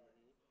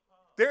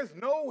 There's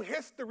no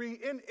history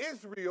in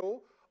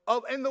Israel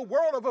in the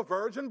world of a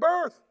virgin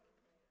birth.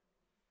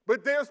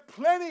 But there's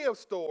plenty of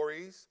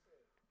stories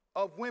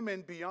of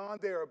women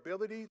beyond their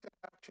ability to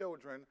have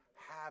children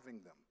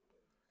having them.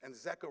 And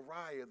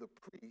Zechariah, the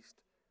priest,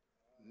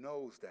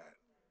 knows that.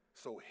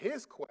 So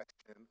his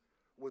question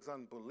was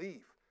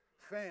unbelief.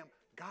 Fam,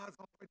 God's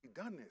already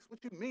done this.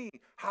 What do you mean,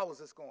 how is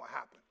this going to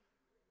happen?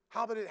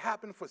 How did it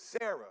happen for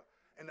Sarah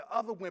and the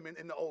other women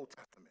in the Old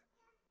Testament?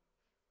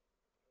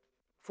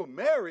 For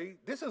Mary,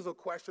 this is a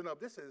question of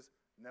this has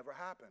never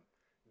happened.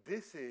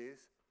 This is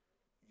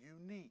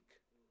unique.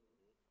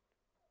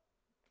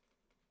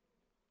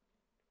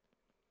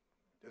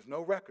 There's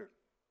no record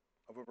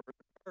of a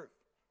virgin birth.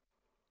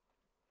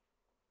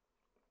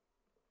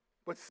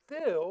 But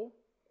still,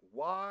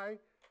 why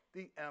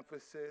the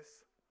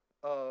emphasis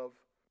of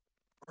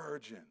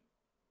virgin?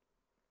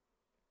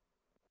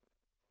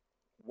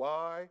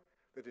 Why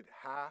did it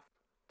have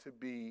to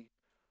be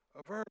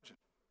a virgin?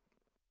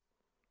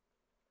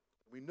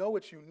 We know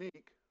it's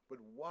unique, but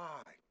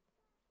why?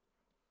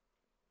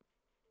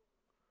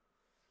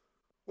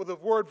 Well, the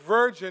word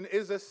virgin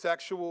is a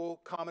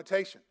sexual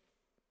connotation.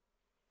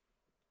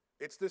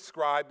 It's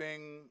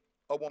describing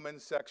a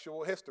woman's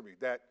sexual history,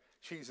 that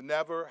she's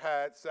never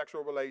had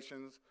sexual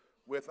relations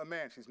with a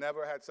man. She's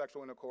never had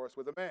sexual intercourse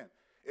with a man.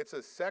 It's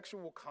a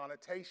sexual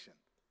connotation.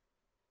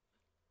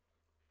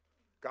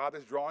 God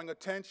is drawing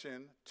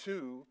attention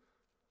to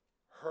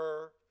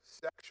her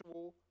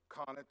sexual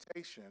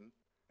connotation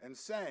and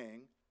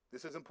saying,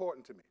 this is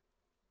important to me.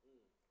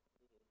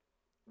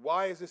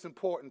 Why is this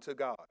important to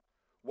God?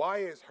 Why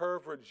is her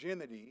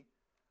virginity,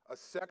 a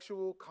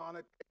sexual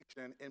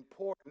connotation,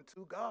 important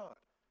to God?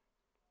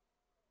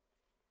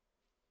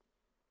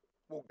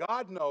 Well,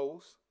 God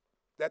knows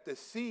that the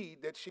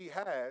seed that she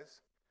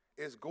has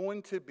is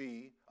going to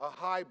be a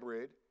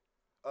hybrid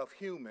of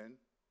human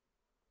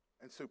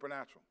and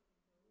supernatural.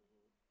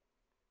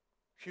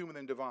 Human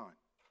and divine.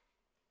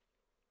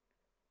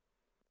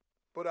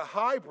 But a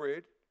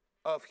hybrid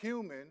of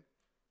human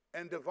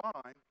and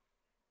divine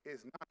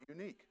is not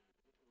unique.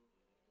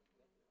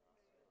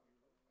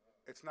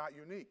 It's not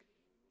unique.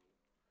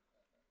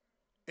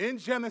 In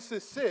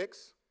Genesis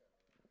 6,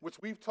 which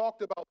we've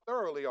talked about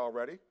thoroughly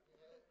already,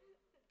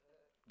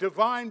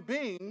 divine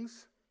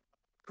beings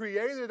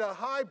created a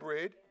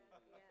hybrid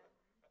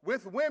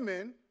with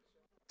women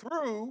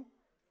through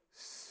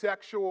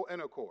sexual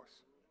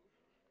intercourse.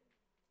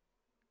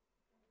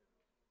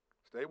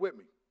 Stay with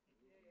me.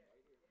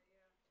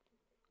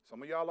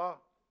 Some of y'all are.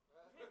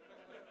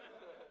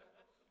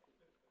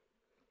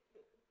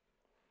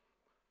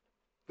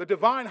 The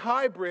divine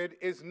hybrid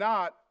is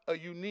not a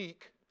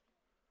unique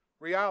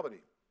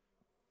reality.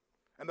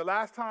 And the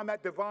last time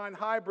that divine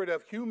hybrid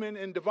of human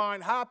and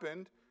divine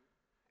happened,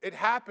 it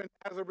happened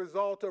as a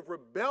result of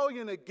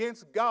rebellion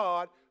against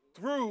God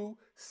through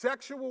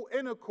sexual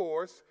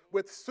intercourse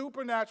with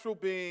supernatural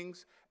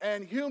beings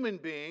and human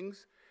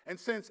beings. And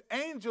since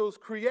angels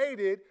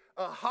created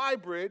a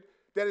hybrid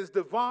that is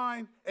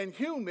divine and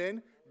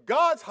human,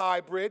 God's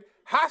hybrid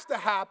has to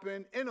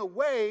happen in a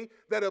way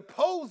that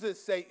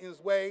opposes Satan's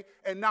way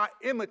and not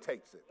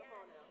imitates it.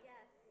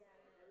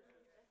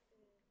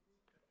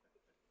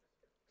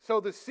 So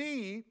the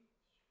seed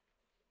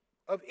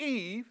of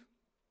Eve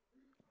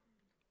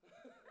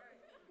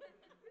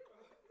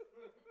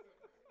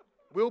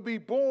will be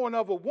born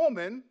of a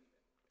woman,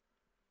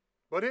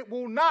 but it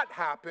will not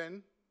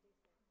happen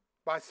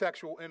by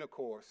sexual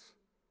intercourse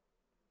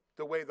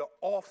the way the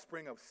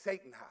offspring of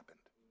Satan happened.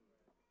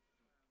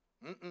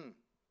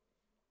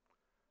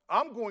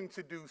 I'm going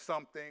to do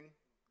something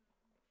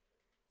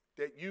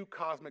that you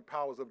cosmic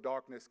powers of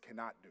darkness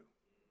cannot do.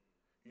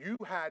 You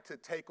had to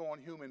take on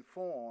human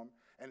form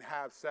and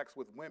have sex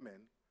with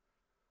women.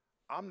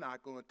 I'm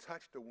not going to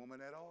touch the woman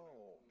at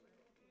all.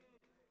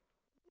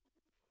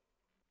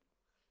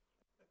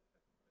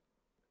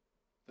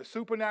 The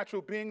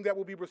supernatural being that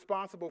will be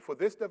responsible for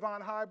this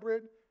divine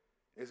hybrid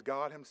is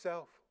God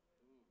himself.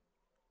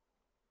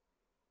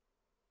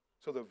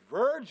 So the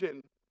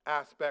virgin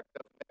aspect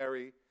of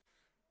Mary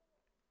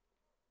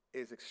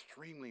is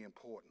extremely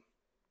important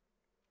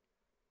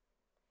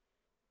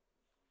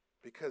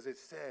because it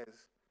says,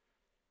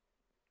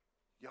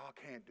 y'all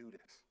can't do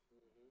this.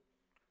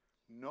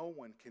 No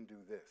one can do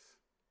this.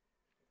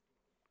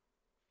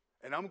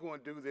 And I'm going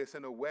to do this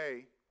in a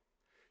way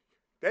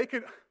they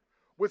can.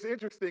 What's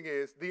interesting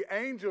is the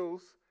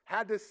angels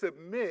had to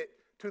submit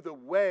to the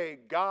way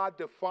God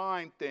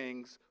defined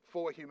things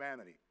for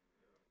humanity.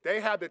 They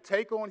had to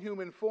take on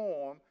human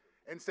form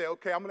and say,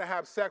 okay, I'm going to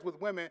have sex with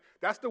women.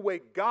 That's the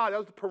way God,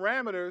 those are the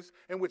parameters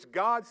in which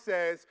God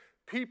says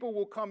people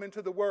will come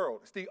into the world.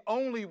 It's the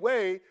only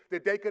way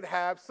that they could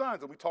have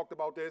sons. And we talked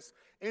about this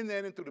in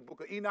then and through the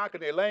book of Enoch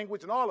and their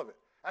language and all of it.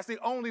 That's the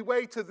only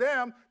way to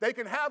them they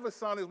can have a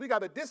son is we got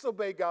to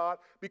disobey God,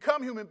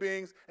 become human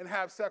beings, and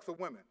have sex with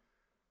women.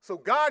 So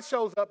God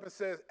shows up and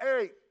says,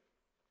 hey,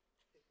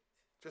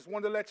 just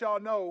wanted to let y'all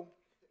know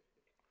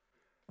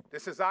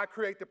that since I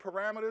create the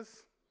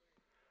parameters,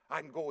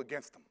 I can go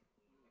against them.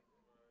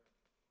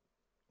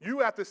 You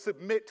have to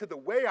submit to the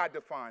way I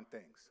define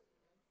things.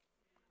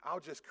 I'll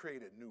just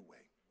create a new way.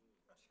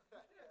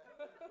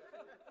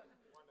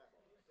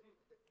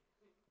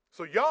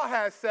 So y'all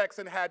had sex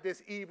and had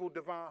this evil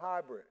divine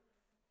hybrid.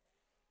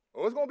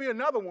 Oh, it's going to be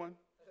another one,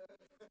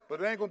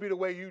 but it ain't going to be the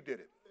way you did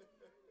it.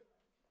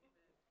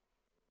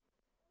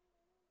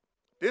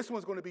 This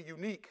one's going to be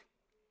unique,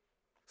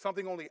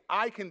 something only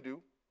I can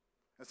do,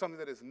 and something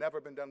that has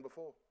never been done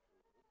before.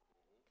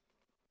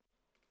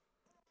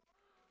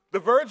 The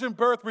virgin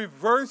birth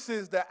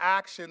reverses the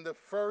action the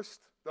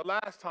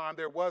last time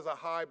there was a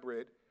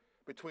hybrid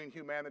between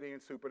humanity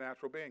and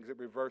supernatural beings. It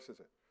reverses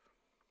it.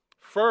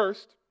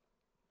 First,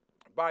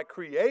 by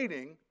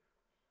creating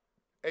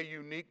a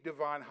unique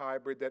divine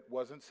hybrid that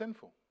wasn't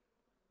sinful.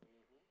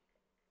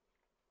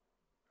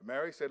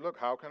 Mary said, look,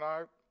 how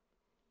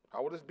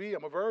will this be?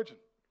 I'm a virgin.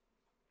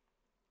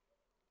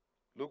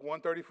 Luke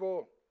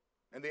 1:34.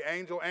 And the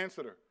angel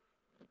answered her,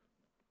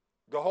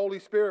 the Holy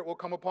Spirit will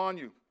come upon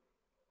you,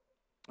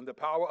 and the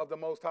power of the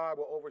Most High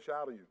will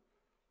overshadow you.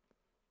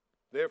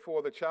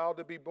 Therefore, the child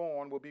to be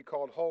born will be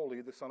called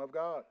Holy, the Son of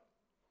God.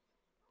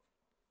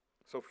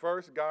 So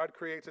first, God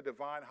creates a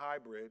divine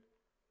hybrid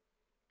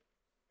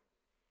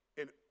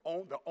in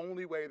the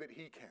only way that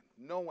he can.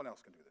 No one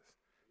else can do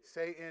this.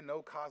 Satan,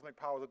 no cosmic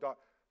powers of dark.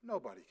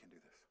 Nobody can do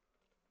this.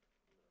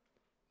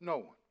 No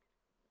one.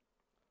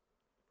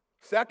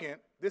 Second,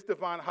 this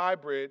divine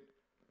hybrid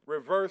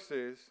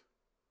reverses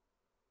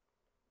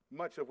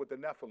much of what the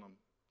Nephilim,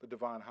 the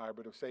divine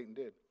hybrid of Satan,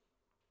 did.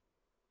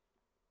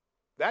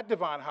 That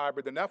divine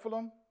hybrid, the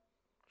Nephilim,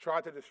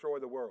 tried to destroy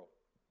the world.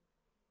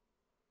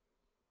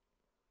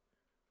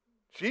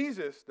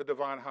 Jesus, the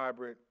divine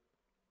hybrid,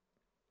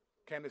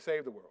 came to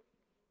save the world.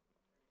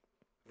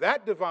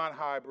 That divine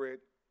hybrid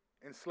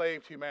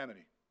enslaved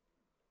humanity.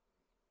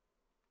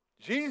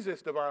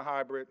 Jesus, divine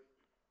hybrid,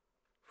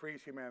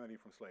 frees humanity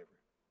from slavery.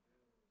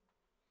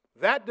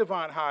 That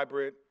divine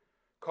hybrid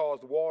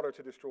caused water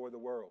to destroy the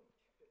world.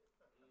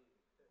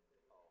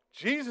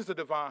 Jesus, the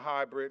divine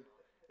hybrid,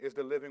 is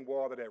the living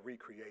water that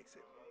recreates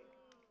it.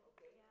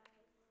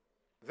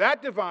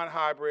 That divine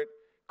hybrid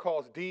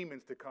caused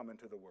demons to come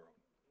into the world.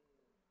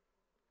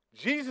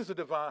 Jesus, the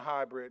divine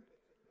hybrid,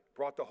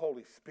 brought the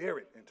Holy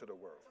Spirit into the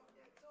world.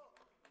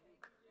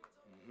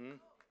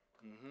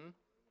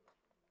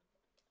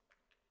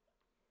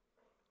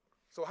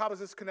 So how does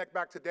this connect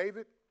back to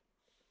David?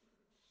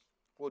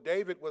 Well,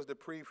 David was the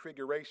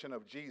prefiguration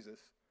of Jesus,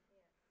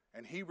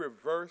 and he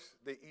reversed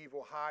the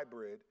evil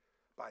hybrid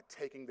by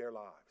taking their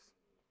lives.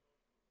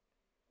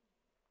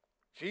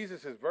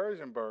 Jesus'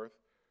 virgin birth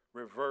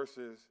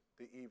reverses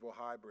the evil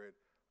hybrid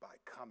by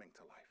coming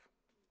to life.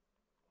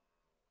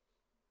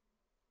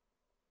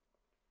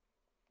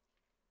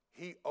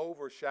 He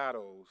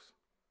overshadows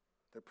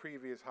the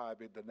previous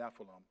hybrid, the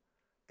Nephilim,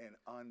 and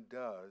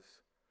undoes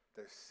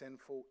their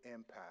sinful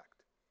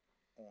impact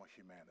on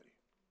humanity.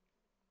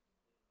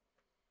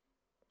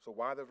 So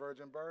why the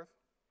virgin birth?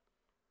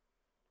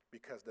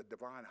 Because the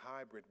divine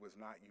hybrid was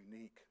not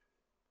unique,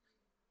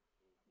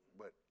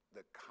 but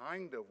the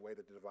kind of way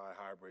that the divine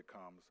hybrid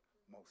comes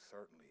most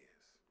certainly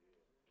is.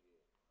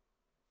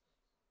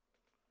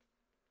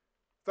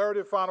 Third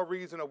and final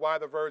reason of why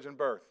the virgin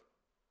birth.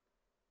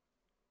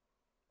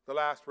 The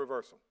last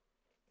reversal.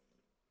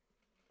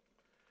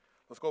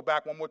 Let's go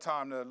back one more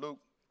time to Luke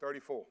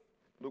 34.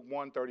 Luke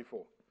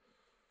 1:34.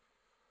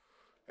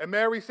 And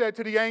Mary said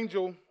to the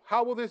angel,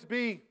 "How will this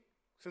be,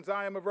 since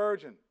I am a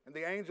virgin?" And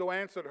the angel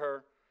answered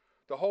her,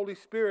 "The Holy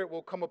Spirit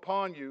will come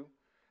upon you,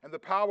 and the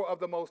power of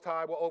the Most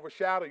High will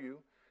overshadow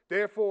you.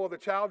 Therefore, the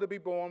child to be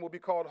born will be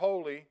called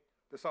Holy,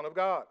 the Son of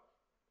God."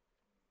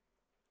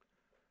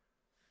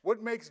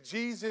 What makes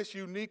Jesus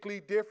uniquely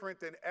different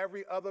than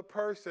every other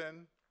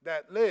person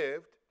that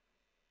lived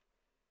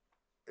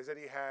is that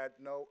he had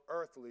no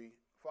earthly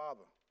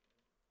father.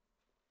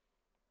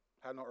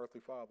 Had no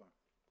earthly father.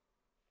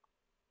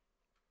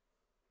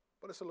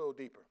 But it's a little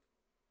deeper.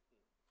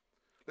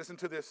 Listen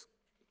to this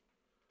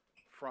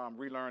from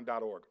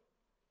relearn.org.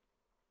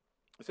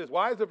 It says,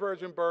 why is the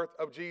virgin birth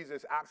of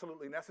Jesus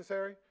absolutely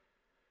necessary?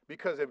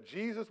 Because if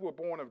Jesus were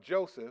born of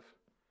Joseph,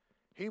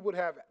 he would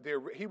have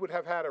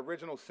had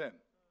original sin.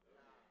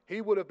 He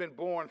would have been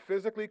born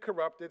physically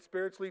corrupted,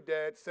 spiritually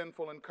dead,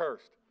 sinful, and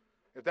cursed.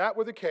 If that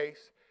were the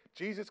case,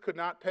 Jesus could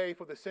not pay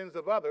for the sins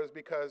of others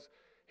because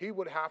he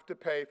would have to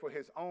pay for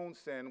his own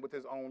sin with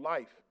his own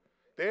life.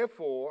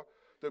 Therefore,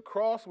 the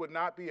cross would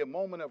not be a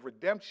moment of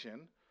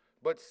redemption,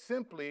 but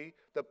simply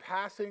the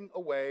passing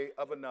away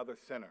of another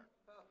sinner.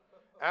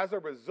 As a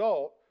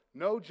result,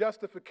 no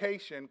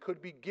justification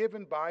could be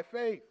given by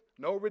faith.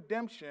 No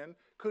redemption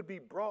could be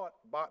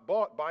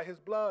bought by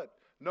his blood.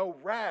 No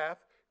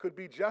wrath could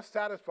be just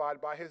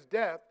satisfied by his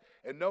death,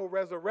 and no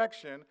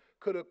resurrection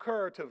could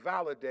occur to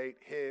validate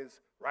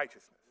his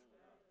righteousness.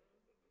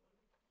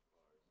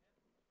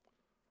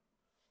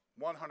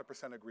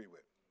 100% agree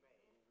with.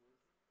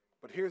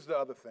 But here's the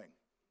other thing.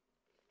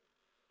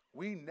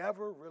 We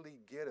never really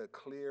get a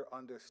clear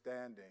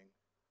understanding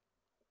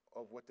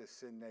of what the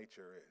sin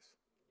nature is.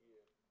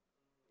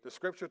 The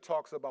scripture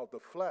talks about the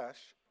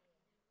flesh,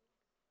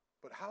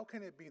 but how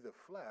can it be the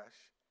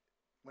flesh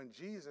when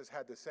Jesus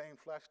had the same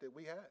flesh that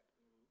we had?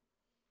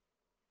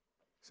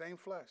 Same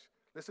flesh.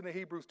 Listen to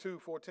Hebrews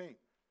 2:14.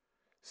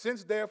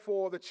 Since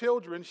therefore the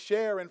children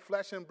share in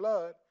flesh and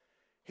blood,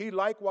 he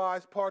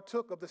likewise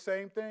partook of the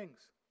same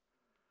things,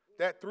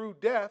 that through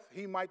death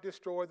he might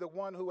destroy the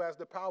one who has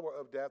the power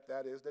of death,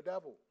 that is the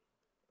devil.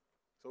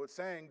 So it's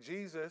saying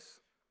Jesus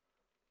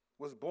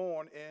was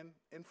born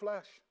in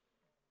flesh.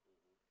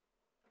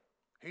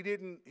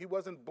 He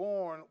wasn't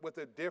born with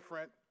a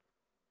different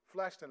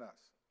flesh than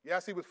us.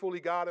 Yes, he was fully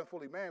God and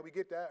fully man, we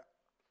get that.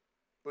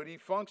 But he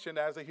functioned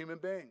as a human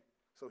being.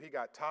 So he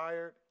got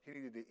tired, he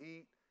needed to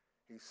eat,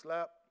 he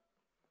slept,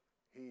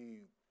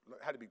 he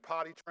had to be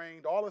potty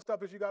trained, all the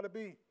stuff that you got to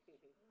be.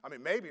 I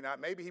mean, maybe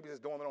not. Maybe he was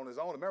just doing it on his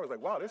own. And Mary was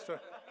like, wow, this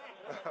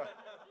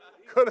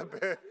could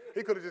have been.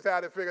 He could have just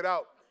had it figured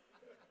out.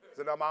 He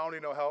said, no, I don't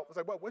need no help. I was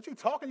like, what you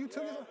talking? You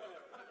two?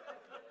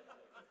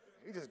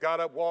 He just got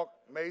up,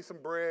 walked, made some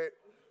bread.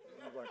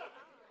 He was like,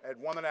 at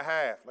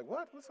 1.5. Like,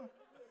 what? What's up?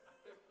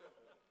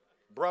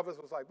 Brothers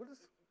was like, what is?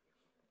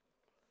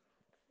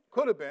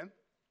 Could have been.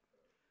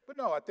 But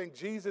no, I think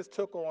Jesus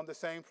took on the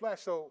same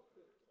flesh. So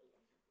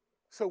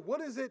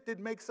what is it that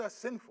makes us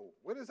sinful?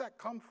 Where does that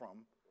come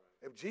from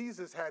if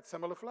Jesus had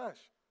similar flesh?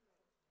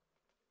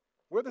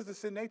 Where does the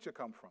sin nature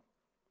come from?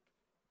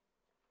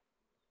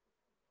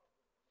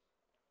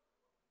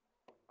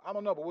 I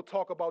don't know, but we'll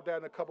talk about that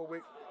in a couple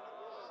weeks.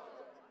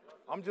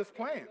 I'm just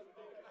playing.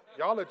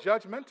 Y'all are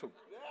judgmental.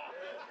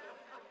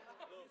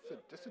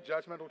 It's a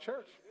judgmental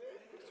church.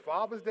 It's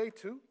Father's Day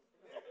too.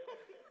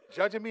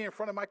 Judging me in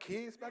front of my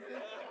kids back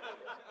there.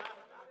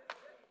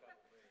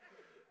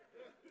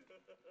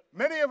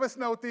 Many of us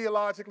know,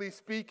 theologically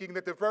speaking,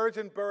 that the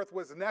virgin birth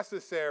was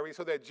necessary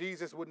so that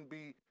Jesus wouldn't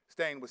be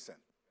stained with sin.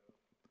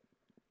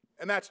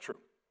 And that's true.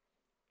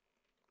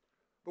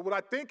 But what I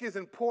think is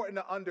important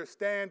to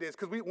understand is,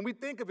 because when we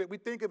think of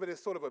it as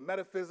sort of a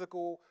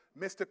metaphysical,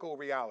 mystical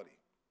reality.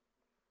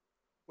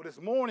 Well,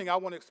 this morning I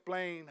want to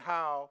explain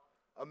how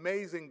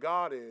amazing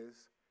God is,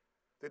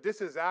 that this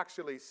is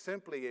actually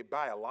simply a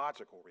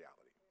biological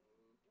reality.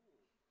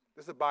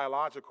 This is a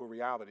biological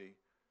reality,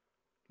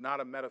 not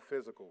a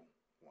metaphysical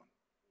one.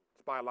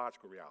 It's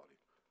biological reality.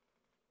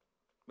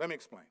 Let me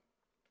explain.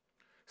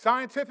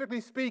 Scientifically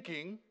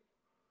speaking,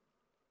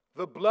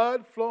 the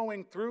blood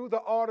flowing through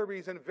the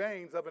arteries and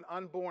veins of an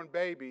unborn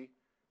baby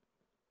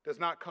does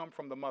not come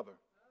from the mother.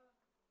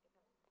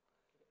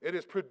 It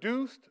is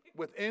produced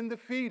within the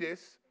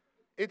fetus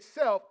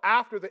itself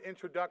after the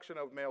introduction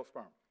of male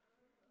sperm.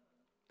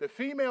 The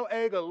female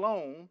egg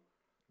alone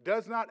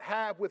does not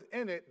have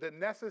within it the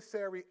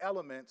necessary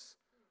elements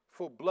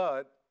for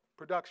blood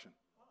production.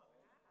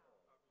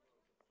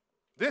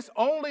 This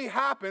only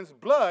happens,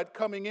 blood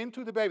coming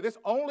into the baby, this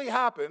only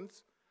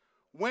happens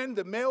when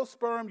the male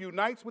sperm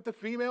unites with the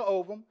female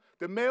ovum.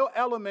 The male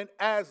element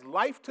adds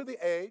life to the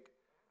egg,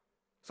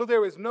 so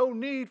there is no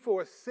need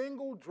for a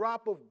single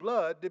drop of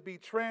blood to be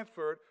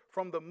transferred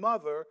from the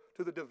mother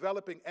to the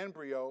developing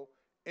embryo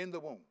in the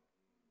womb.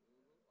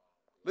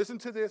 Listen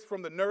to this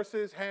from the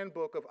Nurse's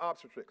Handbook of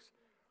Obstetrics.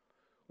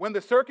 When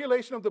the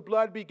circulation of the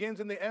blood begins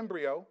in the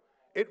embryo,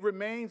 it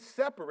remains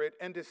separate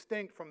and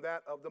distinct from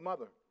that of the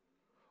mother.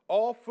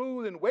 All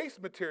food and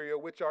waste material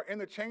which are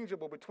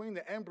interchangeable between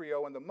the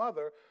embryo and the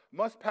mother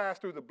must pass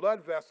through the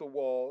blood vessel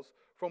walls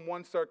from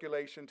one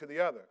circulation to the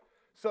other.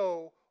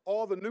 So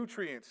all the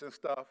nutrients and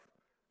stuff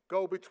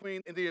go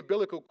between in the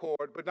umbilical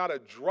cord, but not a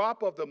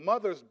drop of the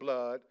mother's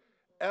blood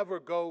ever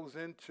goes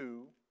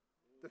into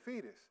the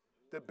fetus.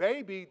 The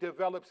baby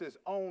develops his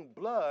own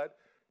blood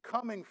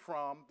coming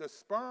from the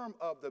sperm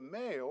of the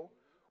male,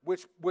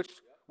 which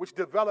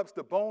develops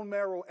the bone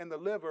marrow and the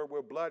liver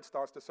where blood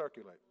starts to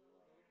circulate.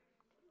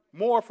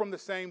 More from the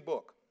same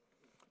book.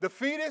 The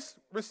fetus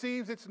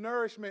receives its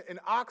nourishment and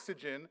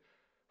oxygen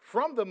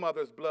from the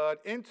mother's blood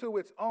into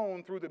its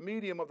own through the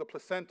medium of the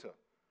placenta.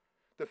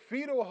 The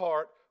fetal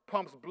heart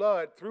pumps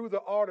blood through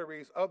the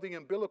arteries of the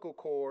umbilical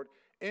cord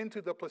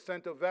into the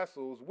placenta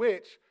vessels,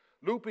 which,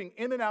 looping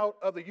in and out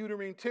of the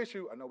uterine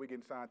tissue, I know we're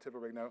getting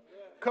scientific right now.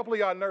 A couple of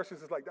y'all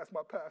nurses is like, that's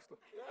my pastor.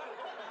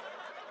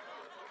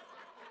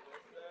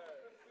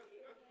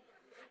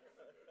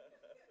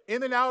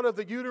 In and out of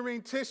the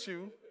uterine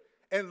tissue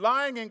and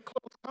lying in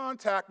close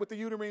contact with the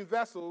uterine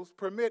vessels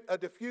permit a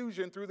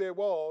diffusion through their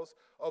walls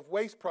of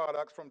waste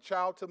products from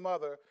child to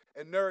mother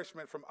and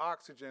nourishment from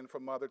oxygen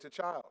from mother to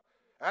child.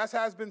 As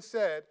has been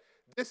said,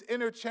 this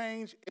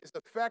interchange is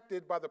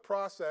affected by the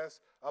process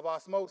of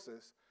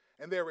osmosis,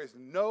 and there is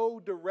no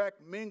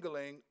direct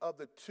mingling of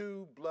the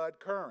two blood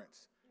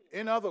currents.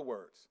 In other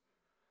words,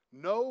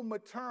 no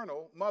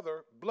maternal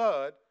mother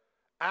blood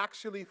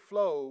actually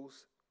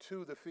flows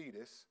to the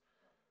fetus,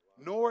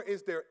 nor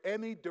is there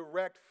any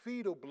direct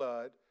fetal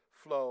blood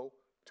flow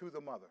to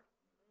the mother.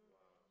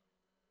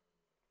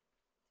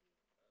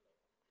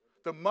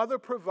 The mother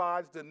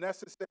provides the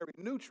necessary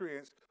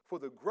nutrients for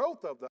the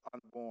growth of the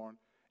unborn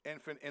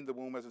infant in the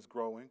womb as it's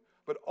growing,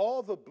 but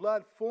all the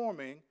blood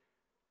forming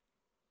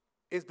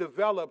is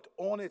developed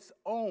on its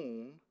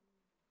own,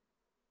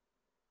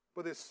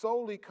 but is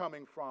solely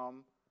coming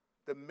from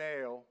the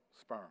male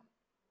sperm.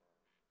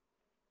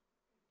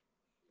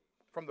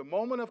 From the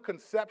moment of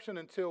conception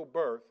until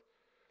birth,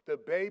 the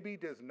baby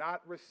does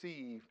not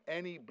receive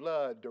any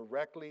blood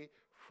directly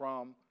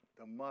from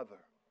the mother.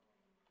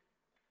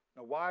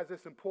 Now, why is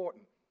this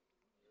important?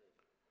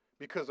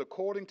 Because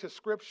according to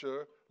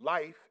Scripture,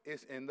 life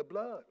is in the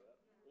blood.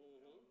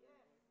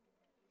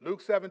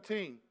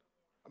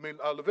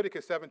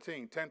 Leviticus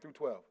 17, 10 through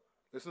 12.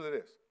 Listen to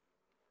this.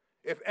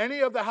 If any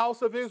of the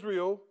house of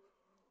Israel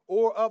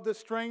or of the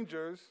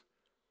strangers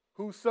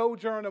who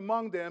sojourn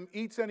among them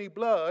eats any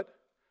blood,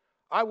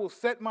 I will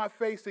set my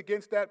face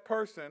against that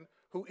person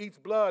who eats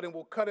blood and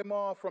will cut him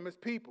off from his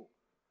people.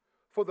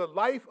 For the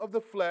life of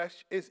the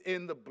flesh is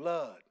in the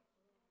blood.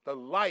 The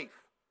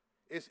life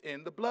is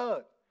in the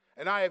blood.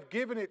 And I have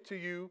given it to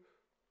you,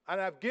 and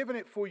I've given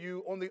it for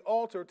you on the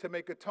altar to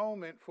make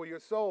atonement for your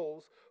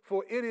souls,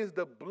 for it is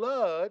the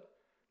blood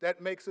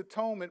that makes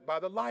atonement by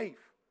the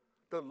life.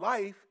 The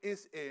life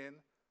is in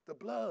the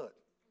blood.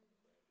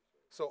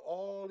 So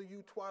all of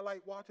you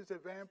Twilight watchers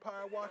and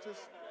vampire watchers,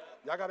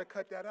 y'all got to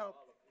cut that out.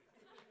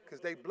 Because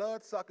they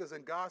blood suckers,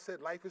 and God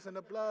said life is in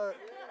the blood.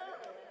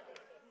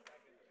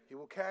 He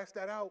will cast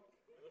that out.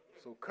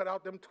 So cut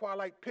out them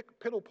Twilight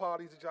piddle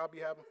parties that y'all be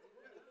having.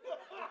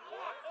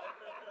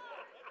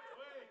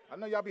 I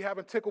know y'all be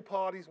having tickle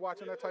parties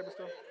watching that type of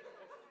stuff.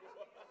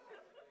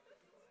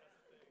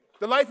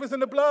 The life is in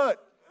the blood.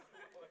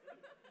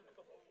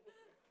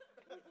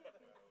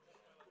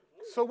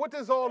 So what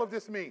does all of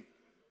this mean?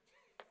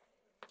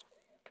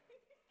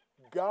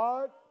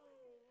 God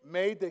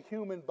made the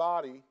human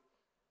body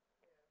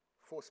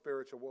for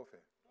spiritual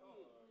warfare.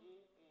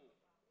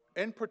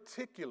 In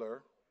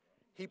particular,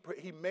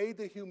 he made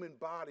the human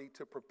body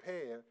to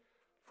prepare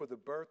for the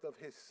birth of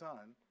his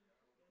son,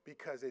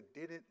 because it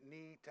didn't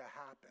need to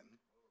happen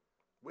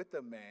with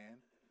a man.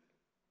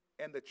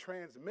 And the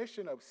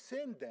transmission of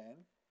sin then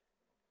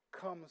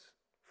comes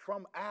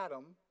from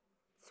Adam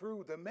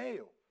through the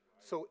male.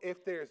 So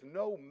if there's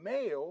no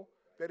male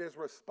that is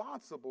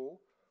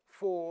responsible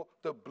for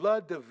the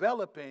blood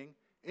developing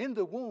in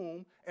the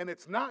womb, and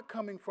it's not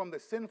coming from the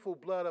sinful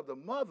blood of the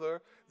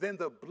mother, then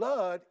the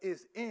blood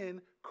is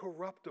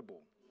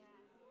incorruptible.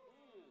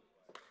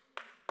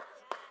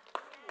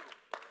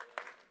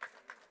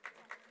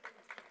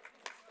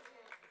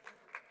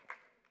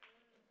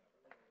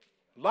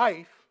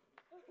 Life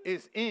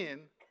is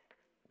in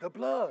the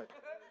blood.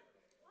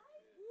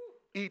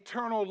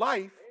 Eternal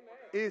life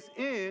is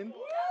in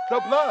the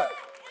blood.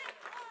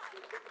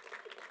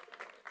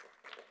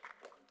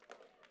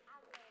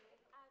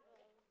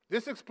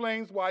 This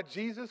explains why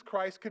Jesus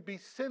Christ could be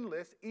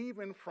sinless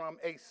even from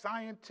a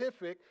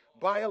scientific,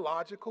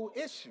 biological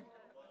issue.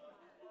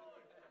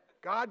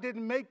 God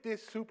didn't make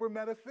this super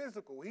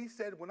metaphysical. He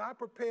said, when I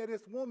prepare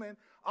this woman,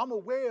 I'm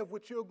aware of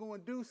what you're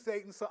going to do,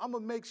 Satan, so I'm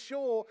going to make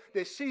sure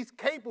that she's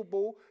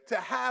capable to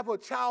have a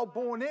child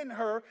born in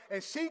her,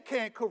 and she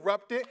can't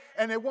corrupt it,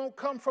 and it won't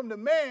come from the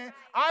man.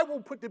 I will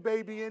put the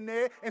baby in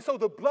there, and so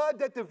the blood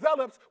that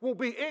develops will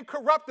be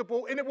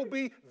incorruptible, and it will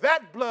be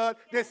that blood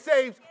that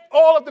saves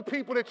all of the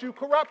people that you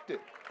corrupted.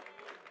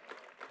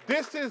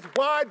 This is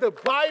why the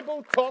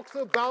Bible talks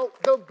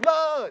about the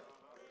blood.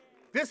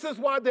 This is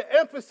why the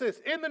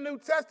emphasis in the New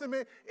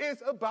Testament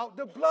is about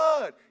the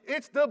blood.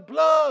 It's the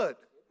blood.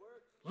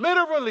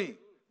 Literally,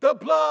 the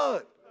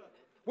blood.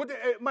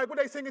 Mike, what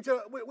they sing at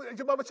your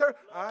mother's church?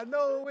 I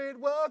know it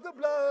was the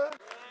blood.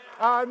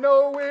 I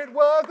know it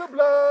was the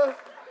blood.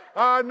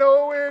 I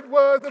know it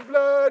was the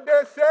blood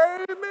that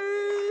saved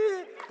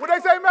me. What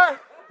they say, man?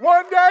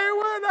 One day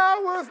when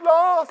I was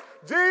lost,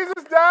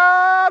 Jesus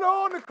died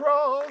on the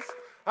cross.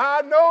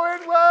 I know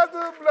it was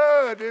the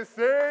blood that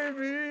saved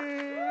me.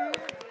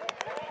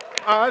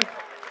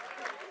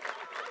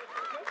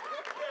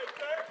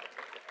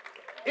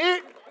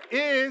 It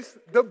is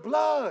the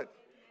blood.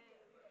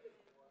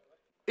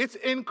 It's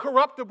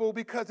incorruptible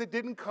because it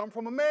didn't come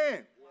from a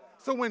man.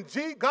 So when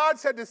God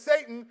said to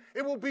Satan,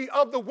 it will be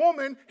of the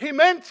woman, he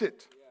meant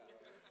it.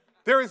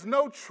 There is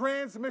no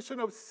transmission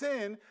of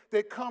sin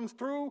that comes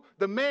through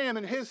the man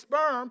and his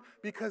sperm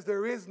because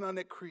there is none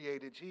that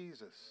created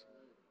Jesus.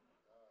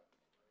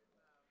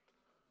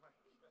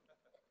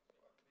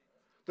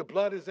 The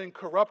blood is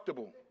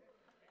incorruptible.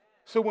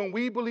 So when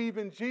we believe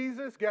in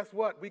Jesus, guess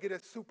what? We get a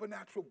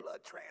supernatural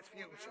blood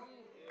transfusion.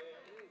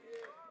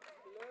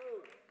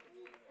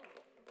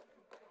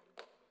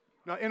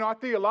 Now, in our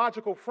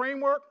theological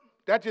framework,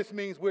 that just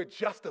means we're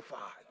justified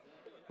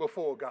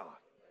before God.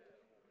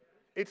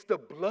 It's the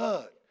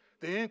blood,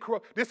 the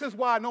incorrupt. This is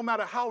why no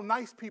matter how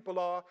nice people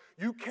are,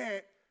 you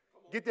can't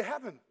get to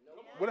heaven.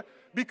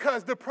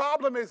 Because the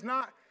problem is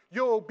not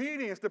your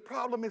obedience. The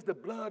problem is the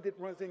blood that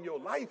runs in your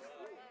life.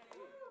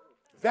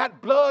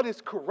 That blood is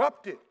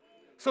corrupted.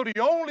 So the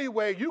only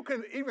way you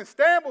can even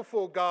stand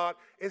before God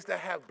is to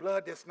have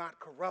blood that's not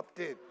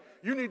corrupted.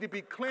 You need to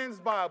be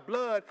cleansed by a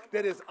blood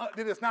that is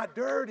not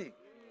dirty.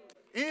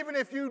 Even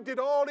if you did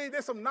all these,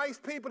 there's some nice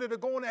people that are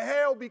going to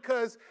hell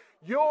because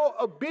your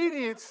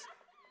obedience,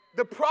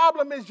 the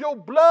problem is your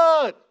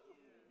blood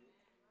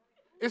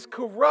is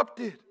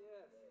corrupted.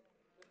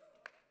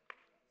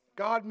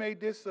 God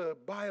made this a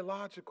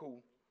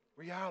biological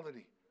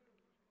reality.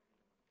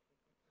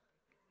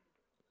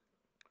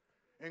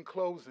 In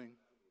closing,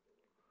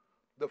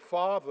 the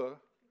father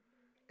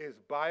is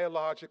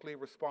biologically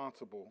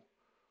responsible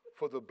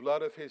for the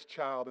blood of his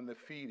child in the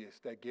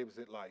fetus that gives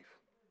it life.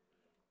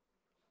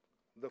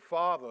 The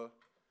father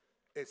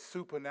is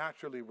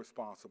supernaturally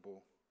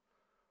responsible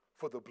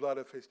for the blood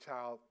of his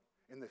child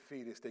in the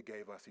fetus that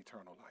gave us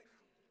eternal life.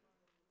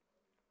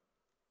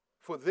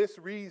 For this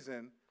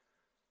reason,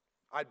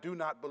 I do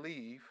not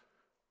believe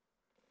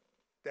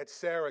that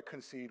Sarah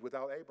conceived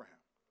without Abraham.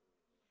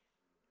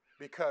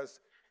 Because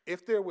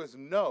if there was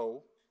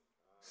no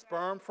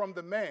sperm from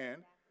the man,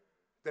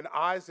 then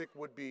Isaac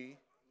would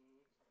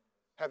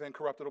have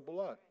incorruptible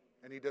blood,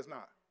 and he does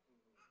not.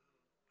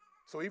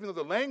 So even though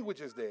the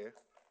language is there,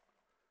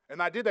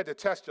 and I did that to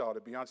test y'all,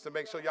 to be honest, to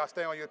make sure y'all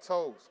stay on your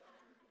toes.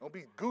 Don't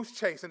be goose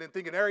chasing and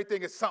thinking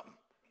everything is something.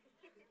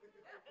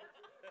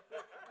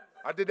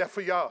 I did that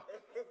for y'all.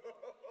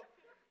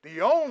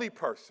 The only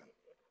person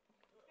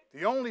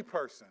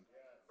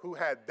who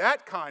had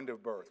that kind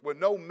of birth, where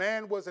no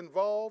man was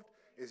involved,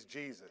 is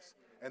Jesus.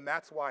 And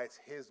that's why it's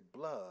his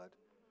blood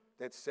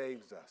that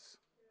saves us.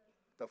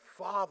 The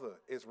Father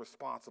is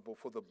responsible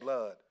for the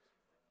blood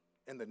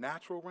in the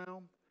natural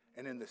realm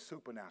and in the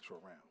supernatural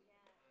realm.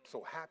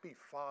 So happy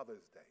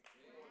Father's Day.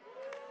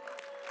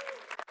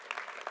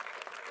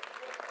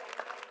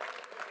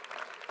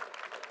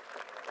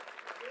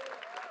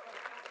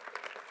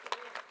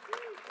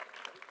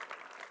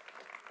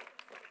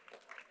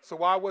 So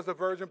why was the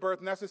virgin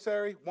birth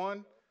necessary?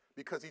 1,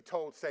 because he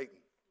told Satan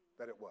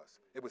that it was.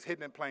 It was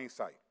hidden in plain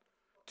sight.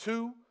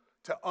 2,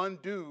 to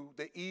undo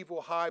the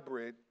evil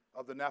hybrid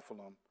of the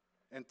Nephilim.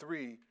 And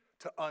 3,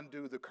 to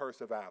undo the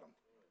curse of Adam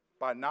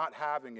by not having